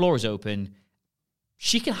invite. The floor is open.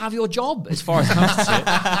 She can have your job as far as I'm concerned.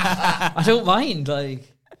 I don't mind.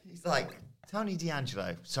 Like, he's like, Tony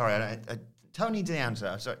D'Angelo. Sorry, Tony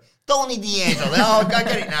D'Angelo. Sorry. Tony D'Angelo. Oh, I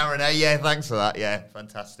get it now, Renee. Yeah, thanks for that. Yeah,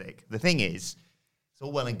 fantastic. The thing is, it's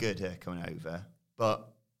all well and good her coming over, but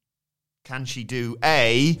can she do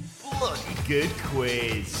a bloody good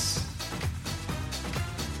quiz?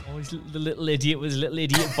 oh, the little idiot with his little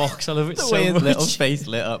idiot box. I love it The so way his much. little face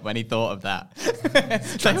lit up when he thought of that. It's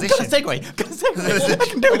like, Transition. I've got a segue. I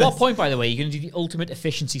can do At what this. point, by the way, you're going to do the ultimate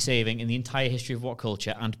efficiency saving in the entire history of What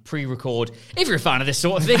Culture and pre-record if you're a fan of this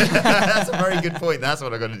sort of thing? That's a very good point. That's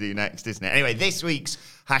what I've got to do next, isn't it? Anyway, this week's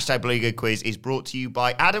hashtag Bloody Good Quiz is brought to you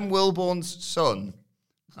by Adam Wilborn's son.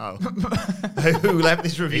 Oh. Who left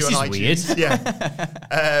this review This on is iTunes. weird.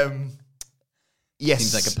 Yeah. Yes.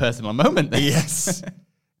 Seems like a personal moment there. Yes.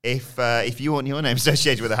 If you want your name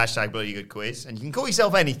associated with a hashtag Bloody Good Quiz, and you can call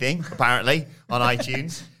yourself anything, apparently, on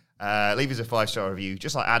iTunes, leave us a 5-star review,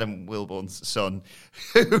 just like Adam Wilborn's son,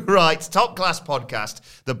 who writes, top class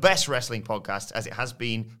podcast, the best wrestling podcast, as it has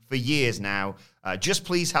been for years now. Just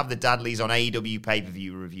please have the Dadleys on AEW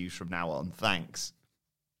pay-per-view reviews from now on. Thanks.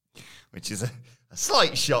 Which is a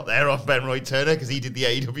slight shot there on Ben Roy Turner, because he did the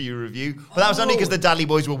AEW review. But that was only because the Dadley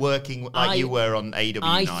boys were working like you were on AEW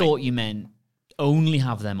I Night. thought you meant only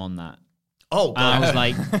have them on that. Oh, And I God. was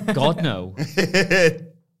like, God, no.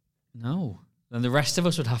 No. Then the rest of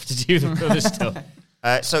us would have to do the other stuff.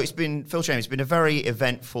 So it's been, Phil Shane, it's been a very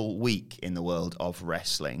eventful week in the world of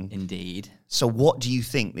wrestling. Indeed. So what do you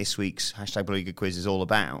think this week's hashtag Bloody Good Quiz is all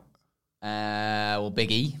about? Well,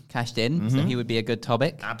 Big E cashed in, so he would be a good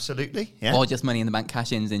topic. Absolutely. Yeah. Or just Money in the Bank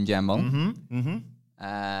cash-ins in general.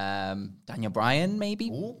 Daniel Bryan, maybe.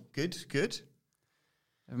 Ooh, good.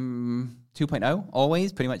 2.0,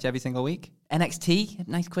 always, pretty much every single week. NXT,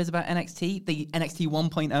 nice quiz about NXT. The NXT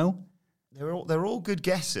 1.0. They're all good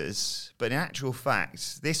guesses, but in actual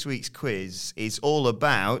fact, this week's quiz is all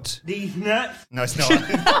about these nuts. No, it's not.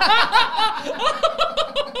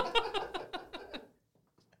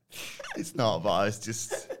 It's not, but I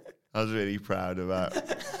was really proud about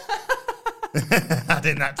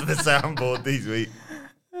adding that to the soundboard this week.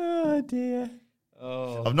 Oh, dear.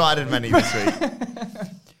 I've not added many this week.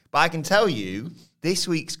 But I can tell you, this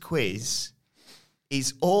week's quiz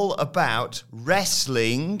is all about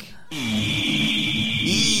wrestling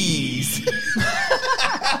ease.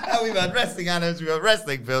 We've had wrestling Adams, we've got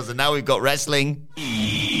wrestling Phils, and now we've got wrestling.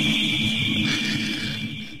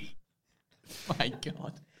 My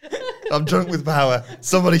God. I'm drunk with power.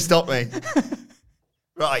 Somebody stop me.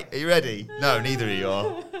 Right, are you ready? No, neither of you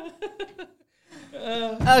are.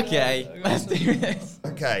 Okay, let's do this.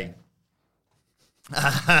 Okay.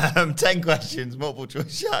 10 questions, multiple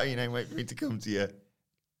choice. Shout out your name, wait for me to come to you.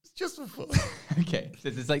 It's just for fun. Okay, so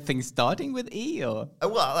there's like things starting with E, or?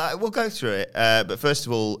 We'll go through it. But first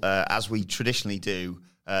of all, as we traditionally do,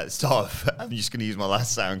 start of, I'm just going to use my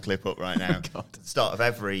last sound clip up right now. God. At the start of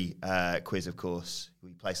every quiz, of course,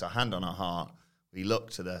 we place our hand on our heart. We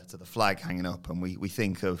look to the flag hanging up, and we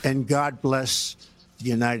think of. And God bless the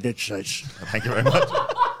United States. Thank you very much.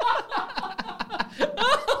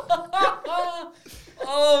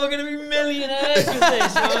 Oh, we're going to be millionaires with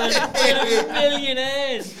this, man. We're going to be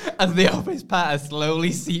millionaires. As the office patter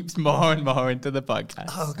slowly seeps more and more into the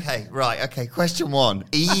podcast. Okay, right. Okay, question 1.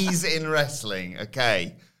 Ease in wrestling.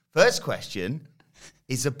 Okay. First question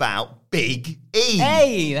is about Big E.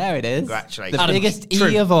 Hey, there it is. Congratulations. The Adam, biggest true.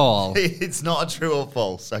 E of all. It's not a true or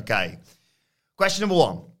false. Okay. Question number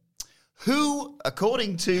 1. Who,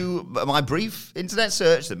 according to my brief internet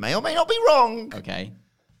search that may or may not be wrong Okay.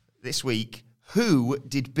 this week, who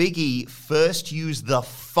did Big E first use the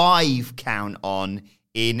 5 count on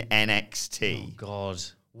in NXT? God.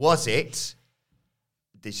 Was it,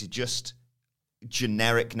 this is just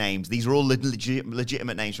generic names, these are all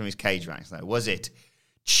legitimate names from his cage ranks though. Was it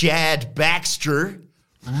Chad Baxter,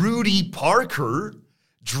 Rudy Parker,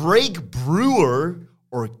 Drake Brewer,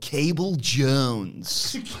 or Cable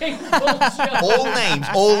Jones? All names,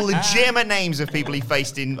 all legitimate names of people he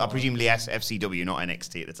faced in, presumably FCW, not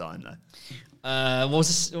NXT at the time though. What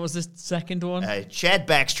was the second one? Chad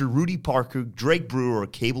Baxter, Rudy Parker, Drake Brewer, or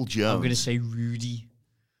Cable Jones? I'm going to say Rudy.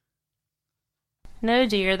 No,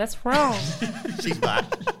 dear, that's wrong. She's back.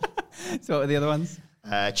 So what were the other ones?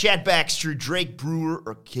 Chad Baxter, Drake Brewer,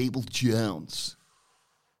 or Cable Jones?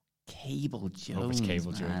 Cable Jones. I hope it's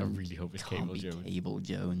Cable Jones. I man. really hope it's Can't Cable be Jones. Cable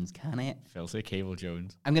Jones, can it? Phil, say Cable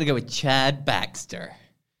Jones. I'm going to go with Chad Baxter.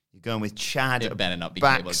 You're going with Chad It better not be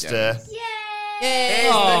Cable Baxter. Jones. Is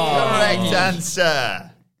the correct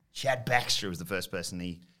answer. Chad Baxter was the first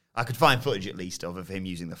person I could find footage at least of him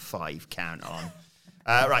using the 5 count on.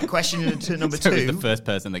 Right, question to number So it was two. the first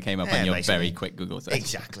person that came up Yeah, on your basically. very quick Google search.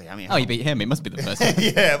 Exactly. I mean, Oh, you beat him. It must be the first one.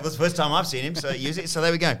 yeah, it was the first time I've seen him, so use it. So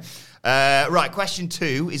there we go. Right, question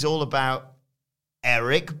 2 is all about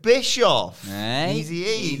Eric Bischoff. Hey, Easy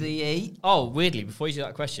E. Easy E. Oh, weirdly, before you do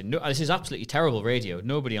that question, no, this is absolutely terrible radio.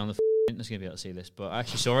 Nobody on the internet's going to be able to see this, but I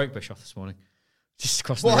actually saw Eric Bischoff this morning. Just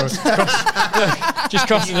crossing the road. Just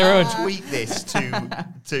crossing the road. Tweet this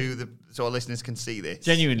so our listeners can see this.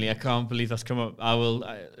 Genuinely, I can't believe that's come up. I will,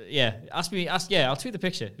 I'll tweet the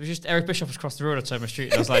picture. It was just Eric Bischoff was across the road outside my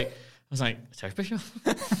street, and I was like, it's Eric Bischoff.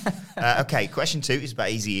 Okay, question 2 is about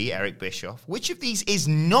Eazy-E, Eric Bischoff. Which of these is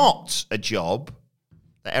not a job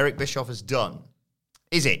that Eric Bischoff has done?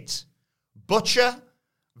 Is it butcher,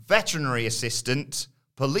 veterinary assistant,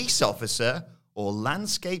 police officer, or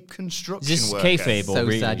landscape construction Is this worker? kayfabe or So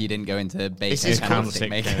really? sad you didn't go into This bacon is candlestick candlestick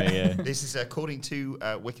making. maker, yeah. This is according to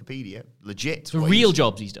Wikipedia. Legit. So what real he's-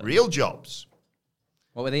 jobs he's done. Real jobs.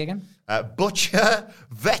 What were they again? Butcher,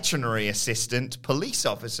 veterinary assistant, police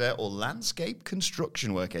officer, or landscape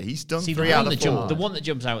construction worker. He's done See, 3 out of 4. the one that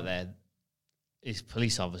jumps out there is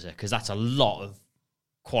police officer, because that's a lot of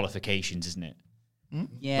qualifications, isn't it?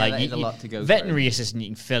 Yeah, that is a lot to go veterinary assistant, you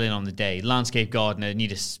can fill in on the day. Landscape gardener,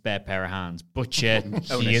 need a spare pair of hands. Butcher,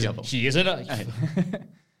 Own a shovel. she is a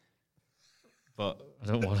But I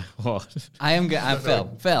don't want to. What? I am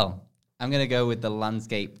Phil. I'm going to go with the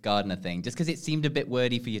landscape gardener thing, just because it seemed a bit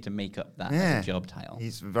wordy for you to make up that as a job title.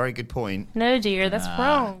 He's a very good point. No, dear, that's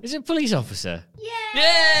wrong. Is it police officer?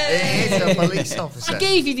 It is a police officer. I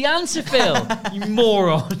gave you the answer, Phil. You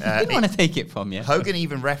moron. I didn't want to take it from you. Hogan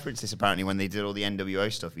even referenced this apparently when they did all the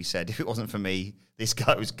NWO stuff. He said, if it wasn't for me, this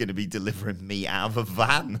guy was going to be delivering me out of a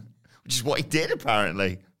van, which is what he did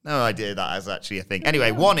apparently. No idea that is actually a thing. Anyway,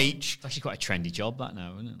 1 each. It's actually quite a trendy job, that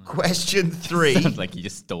now, isn't it? Question 3. Sounds like he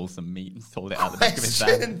just stole some meat and sold it out the back of his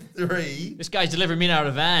van. Question 3 This guy's delivering me out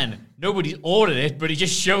of a van. Nobody's ordered it, but he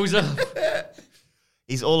just shows up.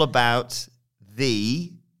 is all about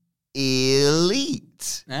the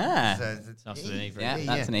elite. Ah, That's the name for it. yeah,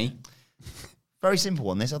 that's an E. Very simple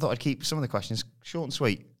one, this. I thought I'd keep some of the questions short and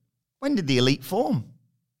sweet. When did the elite form?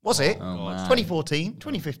 Was it Oh, man. 2014,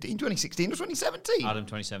 2015, 2016, or 2017? Adam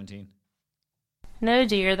 2017. No,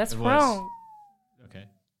 dear, that's It was. wrong. Okay.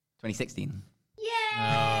 2016.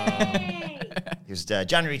 It was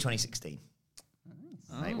January 2016.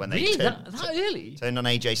 Right, when they Really? turned, That early? turned on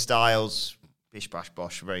AJ Styles, Bish Bash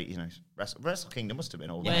Bosh, very, Wrestle Kingdom must have been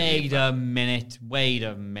all that. Wait a minute.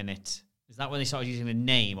 Is that when they started using the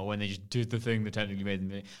name, or when they just did the thing that technically made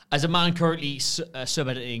them? As a man currently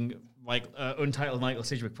sub-editing like Untitled Michael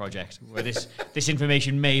Sidgwick project, where this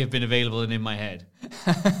information may have been available and in my head,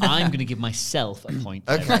 I'm going to give myself a point.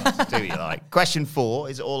 Okay, do what you like. Question 4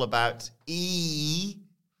 is all about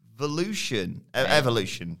evolution.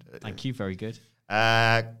 Evolution. Thank you. Very good.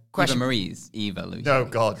 Eva Question. Marie's evolution. No,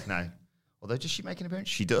 God, no. Although, does she make an appearance?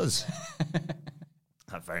 She does.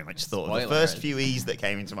 I very much thought of the Spoiler first alert. few E's that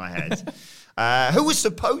came into my head. Who was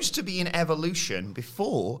supposed to be in Evolution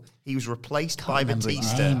before he was replaced by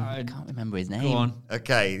Batista? I can't remember his name. Go on.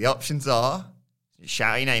 Okay, the options are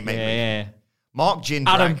shout your name, mate. Yeah. Mark Jindrak.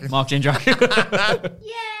 Adam, Mark Jindrak.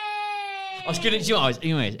 I was gonna. Do you know what?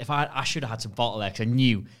 Anyways, if I should have had some bottlenecks. I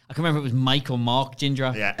knew. I can remember it was Mike or Mark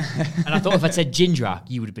Jindrak. Yeah. And I thought if I'd said Jindrak,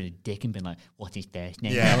 you would have been a dick and been like, "What's his first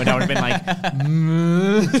name?" Yeah. And I would have been like,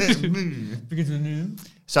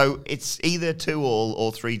 So it's either 2-2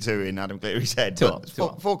 or 3-2 in Adam Cleary's head. Two But all, it's two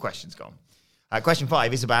all. four questions gone. Question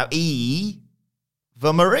 5 is about Eva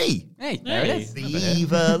Marie. Hey, there it is. The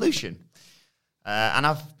evolution. And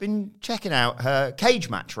I've been checking out her cage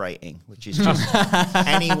match rating, which is just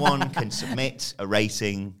anyone can submit a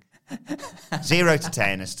rating 0 to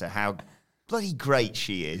 10 as to how bloody great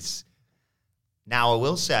she is. Now, I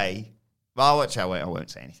will say, well, I won't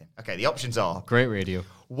say anything. Okay, the options are "Great radio."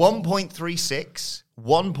 1.36,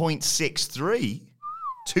 1.63,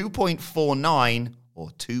 2.49, or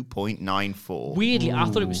 2.94. Weirdly, I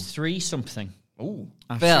thought it was 3 something. Ooh.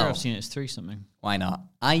 I'm Phil. sure I've seen it as 3 something. Why not?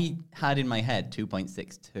 I had in my head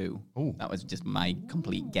 2.62. That was just my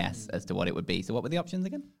complete guess as to what it would be. So what were the options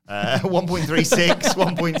again? 1.36,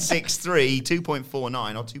 1.63,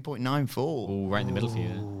 2.49, or 2.94. Oh, right in the middle for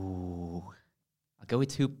you. I'll go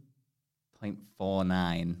with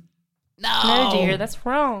 2.49. No, dear, that's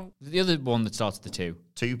wrong. The other one that starts with the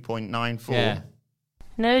 2. 2.94. Yeah.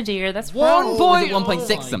 No, dear, that's Or wrong. was it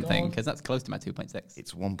 1.6 something? Because that's close to my 2.6.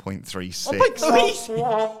 It's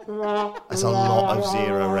 1.36. There's a lot of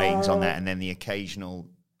 0 ratings on there, and then the occasional,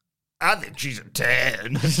 I think she's a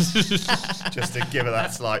 10. Just to give her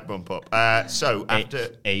that slight bump up. So after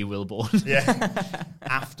A Wilborn. Yeah.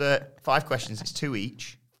 After 5 questions, it's 2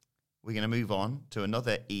 each. we're going to move on to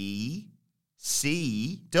another ECW.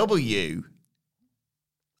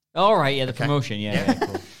 All right, yeah, the promotion. Yeah,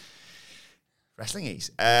 cool. Wrestling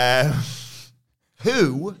E's.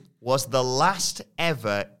 Who was the last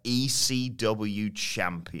ever ECW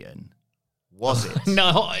champion? Was it?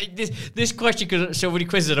 No, this question, because so many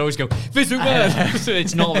quizzes, I always go, Vince McMahon.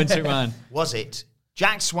 It's not Vince McMahon. Was it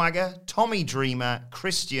Jack Swagger, Tommy Dreamer,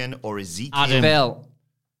 Christian, or Ezekiel? Adam. Bill.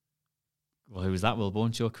 Well, who was that, Wilborn?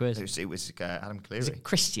 It's your quiz. It was Adam Cleary. Is it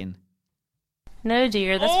Christian? No,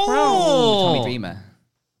 dear, that's Oh! wrong. Tommy Dreamer.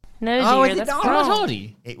 No, dear, that's Matt wrong.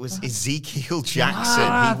 Hardy? It was Ezekiel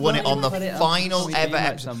Jackson. He won it on the put it on final Tommy ever Dreamer at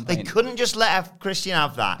episode. some They point. couldn't just let Christian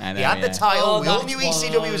have that. I know, He had the yeah. title. We all that's knew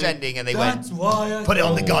ECW was why. ending, and they went, put it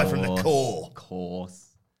on the guy from the core. Of course.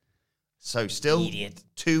 So still Idiot.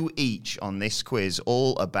 2 each on this quiz,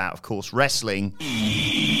 all about, of course, wrestling.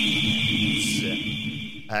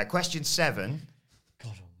 Question 7.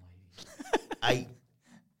 God almighty.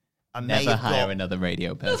 I may Never have hire got... another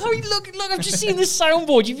radio person. Look, I've just seen the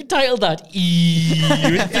soundboard. You've entitled that E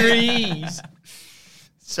with 3 E's.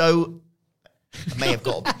 So I may have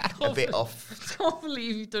got a bit off. I can't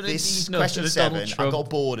believe you've done This it. question 7, I got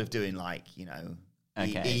bored of doing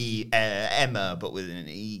Okay. Emma, but with an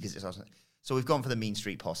E because it's awesome. So we've gone for the Mean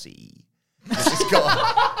Street Posse E. It's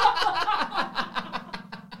got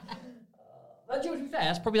To be fair,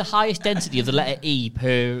 that's probably the highest density of the letter E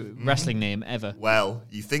per wrestling name ever. well,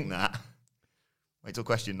 you think that? Wait till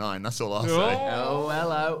question 9. That's all I'll say. Oh,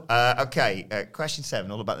 hello. Okay, question 7,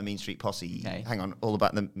 all about the Mean Street Posse. Okay. Hang on, all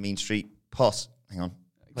about the Mean Street Posse. Hang on,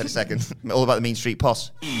 wait a second. All about the Mean Street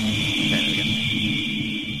Posse. Okay, there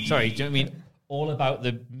we Sorry, do you know what I mean? All about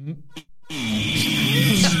the...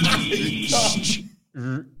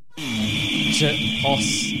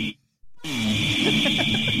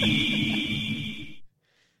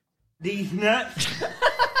 These nuts.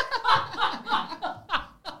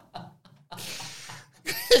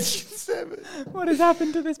 Question 7. What has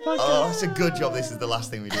happened to this podcast? Oh, it's a good job this is the last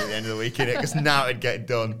thing we do at the end of the week, innit? Because now it'd get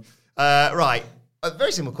done. Right, a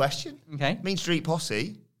very simple question. Okay. Mean Street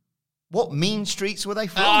Posse. What mean streets were they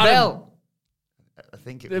from? Bill. I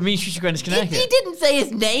think it The was... Mean Streets of Greenwich, Connecticut. He didn't say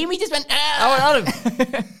his name. He just went, Oh, Adam.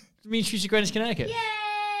 The Mean Streets of Greenwich, Connecticut.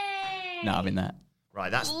 No, I'm in that. Right,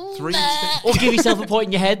 that's 3. Or give yourself a point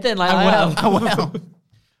in your head then, like I am. well.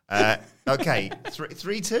 Okay,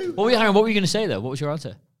 3-2. What were you going to say, though? What was your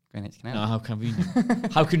answer? Greenwich No, Canal. how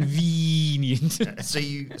convenient. How convenient. So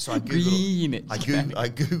I Greenwich.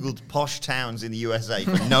 googled posh towns in the USA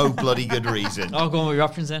for no bloody good reason. Oh, go on with your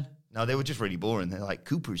options then. No, they were just really boring. They're like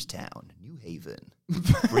Cooperstown, New Haven,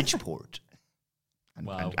 Bridgeport, and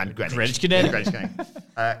Greenwich. Greenwich, Connecticut. Greenwich, Connecticut.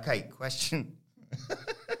 Okay, question.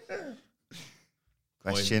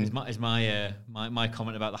 Is my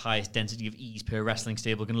comment about the highest density of E's per wrestling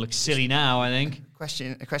stable going to look silly now, I think?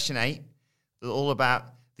 Question 8. All about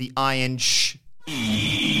the Iron Sheik.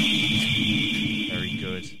 Very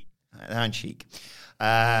good. Iron Sheik.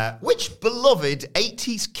 Which beloved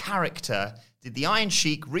 80s character did the Iron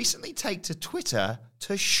Sheik recently take to Twitter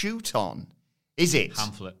to shoot on? Is it?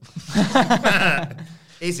 Pamphlet.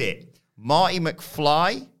 Is it Marty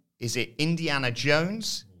McFly? Is it Indiana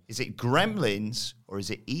Jones? Is it Gremlins? Or is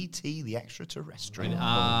it E.T. the Extraterrestrial?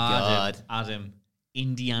 Adam.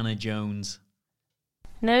 Indiana Jones.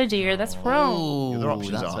 No, dear, that's wrong. The other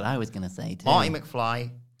options That's are what I was going to say, too. Marty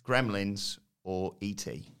McFly, Gremlins, or E.T.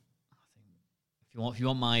 If you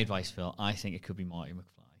want my advice, Phil, I think it could be Marty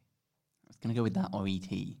McFly. I was going to go with that or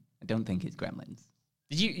E.T. I don't think it's Gremlins.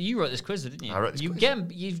 Did you wrote this quiz, didn't you? I wrote this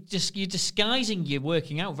quiz. You're disguising. You're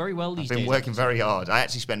working out very well these days. I've been working very hard. I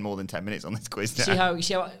actually spend more than 10 minutes on this quiz now. You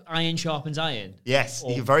see how iron sharpens iron? Yes,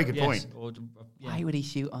 you're a very good point. Why would he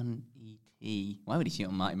shoot on E.T.? Why would he shoot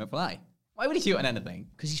on Marty McFly? Why would he shoot on anything?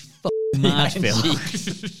 Because he's mad, Phil.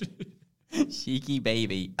 Cheeky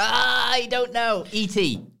baby. I don't know.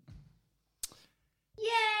 E.T. Do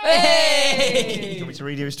you want me to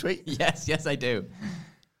read you his tweet? Yes, I do.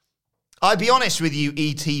 I'll be honest with you,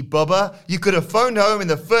 E.T. Bubba. You could have phoned home in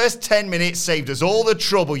the first 10 minutes, saved us all the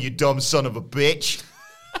trouble, you dumb son of a bitch.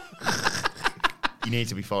 You need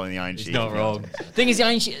to be following the Iron Sheik. It's not wrong. Thing is, the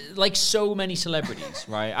Iron Sheik, like so many celebrities,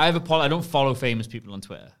 right? I don't follow famous people on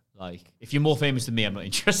Twitter. Like, if you're more famous than me, I'm not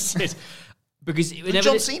interested. Because Does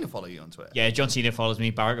John Cena follow you on Twitter? Yeah, John Cena follows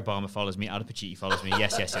me. Barack Obama follows me. Adam Pacitti follows me.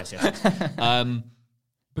 Yes.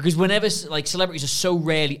 Because whenever celebrities are so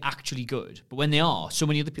rarely actually good, but when they are, so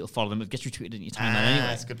many other people follow them. It gets retweeted in your timeline anyway.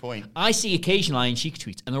 That's a good point. I see occasional Iron Sheik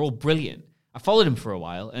tweets, and they're all brilliant. I followed him for a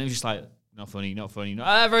while, and it was just like, not funny.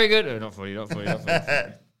 Very good. Not funny.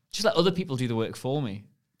 Just let other people do the work for me.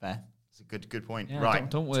 Fair. Good point. Yeah, right.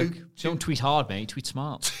 Don't work. Don't tweet hard, mate. Tweet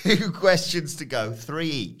smart. 2 questions to go. 3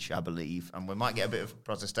 each, I believe. And we might get a bit of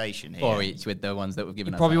protestation here. 4 each with the ones that we've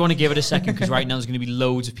given us. Probably want to give it a second because right now there's going to be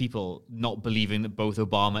loads of people not believing that both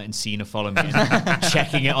Obama and Cena follow me and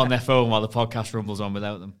checking it on their phone while the podcast rumbles on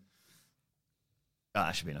without them. Oh,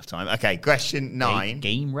 that should be enough time. Okay, question 9.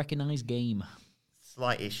 Game recognized game.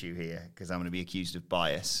 Slight issue here because I'm going to be accused of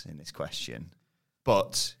bias in this question.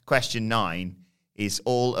 But question 9 is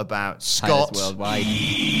all about Scott worldwide.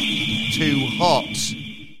 Too hot.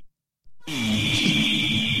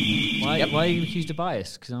 Why are you accused of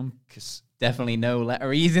bias? Because definitely no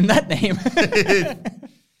letter E's in that name.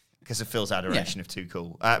 Because of Phil's adoration of Too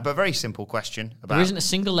Cool. But a very simple question about. There isn't a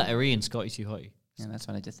single letter E in Scotty Too Hotty. Yeah, that's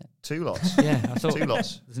what I just said. 2 lots. Yeah, I thought 2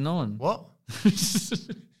 lots. There's none. What?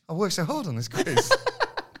 I worked so hard on this quiz.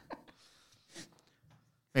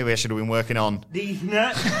 Maybe I should have been working on These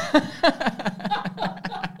nuts.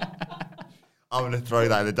 I'm going to throw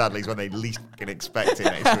that in the Dudleys when they least can expect it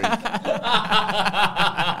next week.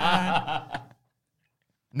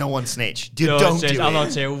 No one snitch. Don't do it. I'm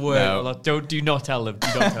not saying a word. No. Do not tell them. Do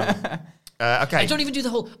not tell them. Okay. I don't even do the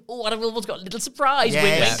whole, Adderall's got a little surprise. Yeah,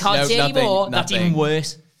 Wink, yeah. wink, can't say anymore. That's even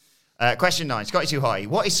worse. Question 9. Scotty Too Hotty.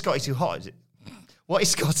 What is Scotty Too Hot? What is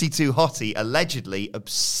Scotty Too Hotty allegedly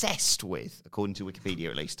obsessed with, according to Wikipedia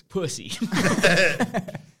at least? Pussy.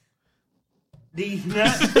 These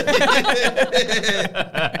nuts.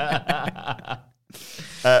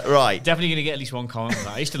 Right. Definitely going to get at least one comment on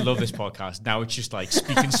that. I used to love this podcast. Now it's just like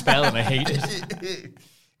speak and spell and I hate it.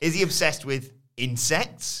 Is he obsessed with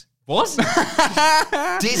insects? What?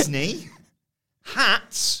 Disney?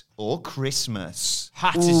 Hats? Or Christmas?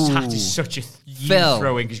 Hat is such a Phil.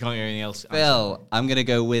 throwing because you can't hear anything else. Phil, I'm going to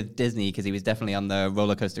go with Disney because he was definitely on the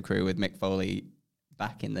roller coaster crew with Mick Foley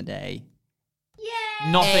back in the day.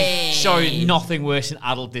 Nothing worse than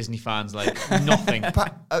adult Disney fans. Like, nothing.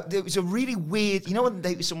 But there was a really weird, you know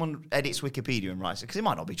when someone edits Wikipedia and writes it, because it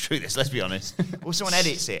might not be true, this, let's be honest, or someone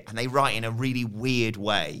edits it and they write in a really weird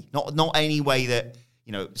way, not any way that,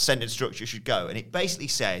 sentence structure should go, and it basically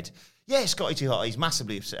said, yeah, Scotty Too Hot, he's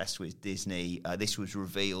massively obsessed with Disney. This was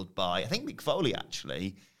revealed by, I think, Mick Foley,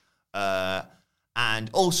 actually. And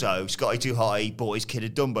also, Scotty Too Hot, he bought his kid a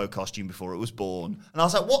Dumbo costume before it was born. And I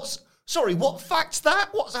was like, what fact's that?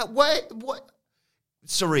 What's that? What?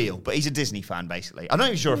 Surreal, but he's a Disney fan, basically. I'm not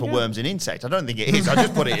even sure if a worm's an insect. I don't think it is. I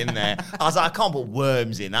just put it in there. I was like, I can't put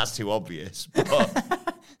worms in. That's too obvious. But...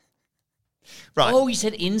 Right. Oh, you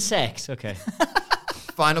said insects. Okay.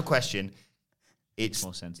 Final question. It's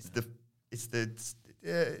more sense. What's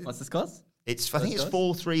the scores? I think it's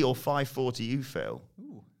 4-3 or 5-4 to you, Phil.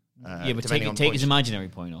 Yeah, but take his imaginary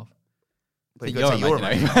point off. But you've got to take your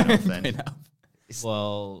imaginary point off then.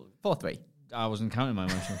 Well, 4-3. I wasn't counting my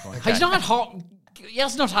emotional point. Okay. He's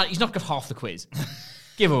not got half the quiz.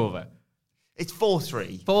 Give over. It's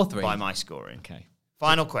 4-3. 4-3 by my scoring. Okay.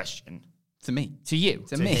 Final question. To me. To you.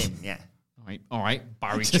 To me. Him, yeah. All right.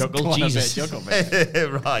 Barry chuckle. Jesus.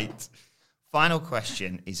 Right. Final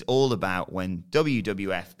question is all about when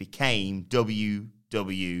WWF became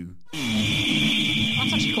WWE.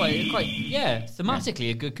 That's actually quite thematically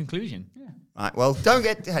a good conclusion. Yeah. Right, well, don't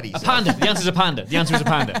get ahead of yourself. A panda. The answer's a panda. The answer is a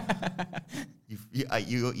panda.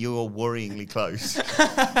 You're worryingly close.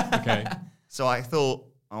 Okay. So I thought,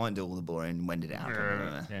 I won't do all the boring, when did it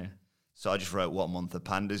happen? Yeah. So I just wrote, what month are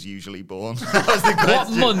pandas usually born? That was the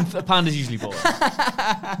question. What month are pandas usually born?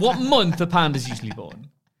 What month are pandas usually born?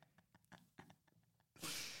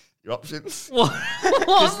 Your options? What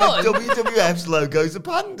Because month? the WWF's logo's a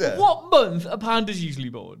panda. What month are pandas usually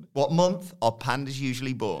born? What month are pandas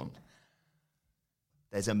usually born?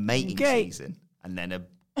 There's a mating season, and then a...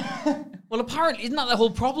 Well, apparently, isn't that the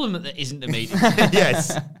whole problem that there isn't a mating?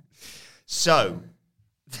 Yes. So,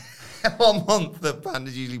 what month that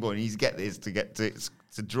pandas usually born? You need to get this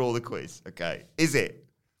to draw the quiz. Okay. Is it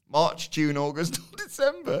March, June, August, or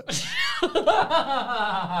December?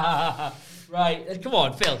 Right. Come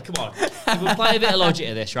on, Phil. Come on. We'll apply a bit of logic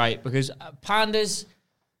to this, right? Because pandas...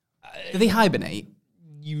 Do they hibernate?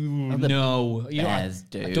 No. Bears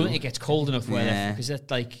do. I don't think it gets cold enough where Yeah. because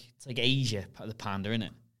it's like Asia, the panda, isn't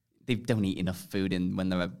it? They don't eat enough food when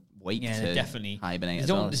they're awake to definitely hibernate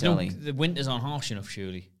the winters aren't harsh enough,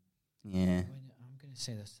 surely. Yeah. I'm going to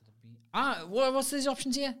say this to the beat. What's these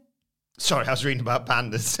options here? Sorry, I was reading about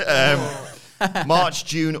pandas. March,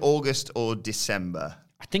 June, August, or December?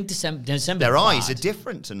 I think December. Their eyes are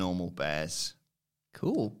different to normal bears.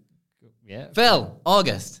 Cool. Yeah. Phil,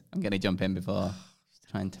 August. I'm going to jump in before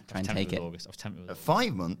try and take it. August. I was tempted with At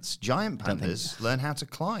 5 months, giant pandas learn how to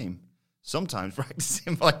climb, sometimes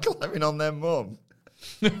practicing by climbing on their mum.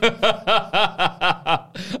 That's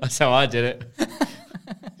how I did it.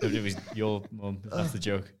 It was your mum. That's the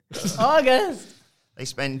joke. August. They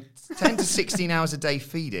spend 10 to 16 hours a day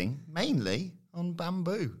feeding, mainly on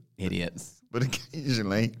bamboo, Idiots. but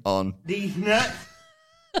occasionally on... These nuts.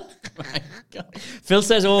 Phil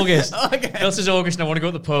says August. Phil says August and I want to go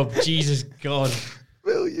to the pub. Jesus God.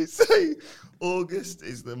 Will you say August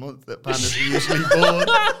is the month that pandas are usually born?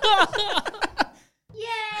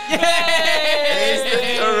 Is the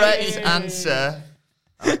correct answer.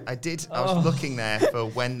 I was looking there for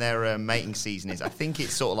when their mating season is. I think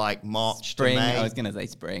it's sort of like March Spring. to May. I was going to say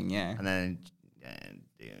spring, yeah. And then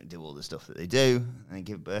do all the stuff that they do and then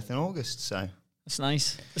give birth in August. So That's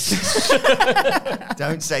nice.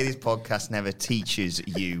 don't say this podcast never teaches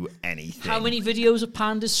you anything. How many videos of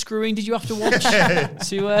pandas screwing did you have to watch?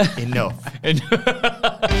 Enough.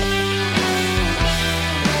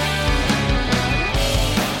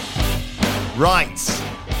 Right.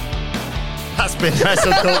 That's been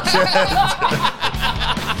Wrestle Culture.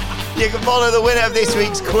 You can follow the winner of this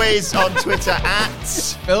week's quiz on Twitter at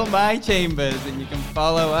Phil My Chambers, and you can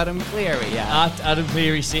follow Adam Cleary At Adam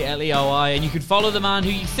Cleary, CLERY, and you can follow the man who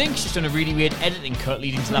you think's just done a really weird editing cut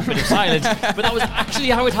leading to that bit of silence, but that was actually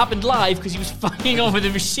how it happened live because he was fighting over the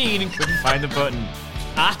machine and couldn't find the button.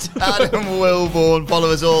 At Adam Wilborn. Follow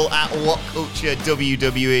us all at What Culture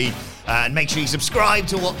WWE. And make sure you subscribe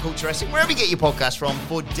to What Culture Wrestling, wherever you get your podcasts from,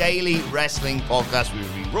 for daily wrestling podcasts. We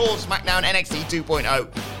review Raw, SmackDown, NXT 2.0,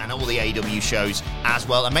 and all the AEW shows as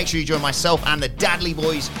well. And make sure you join myself and the Dadley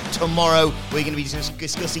Boys tomorrow. We're going to be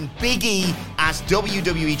discussing Big E as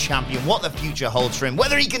WWE Champion, what the future holds for him,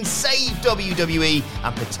 whether he can save WWE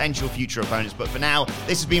and potential future opponents. But for now,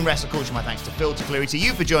 this has been Wrestle Culture. My thanks to Phil, to Cleary, to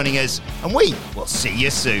you for joining us, and we will see you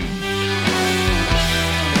soon.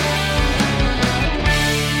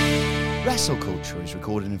 Wrestle Culture is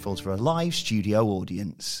recorded in full for a live studio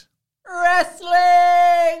audience.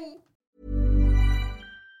 Wrestling!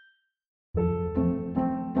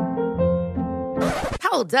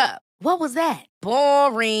 Hold up. What was that?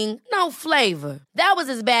 Boring. No flavor. That was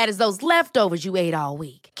as bad as those leftovers you ate all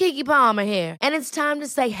week. Keke Palmer here, and it's time to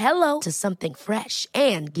say hello to something fresh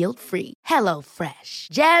and guilt-free. Hello Fresh.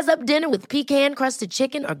 Jazz up dinner with pecan-crusted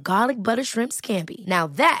chicken or garlic butter shrimp scampi. Now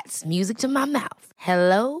that's music to my mouth.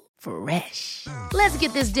 Hello Fresh. Let's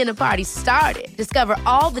get this dinner party started. Discover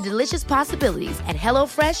all the delicious possibilities at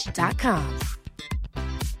HelloFresh.com.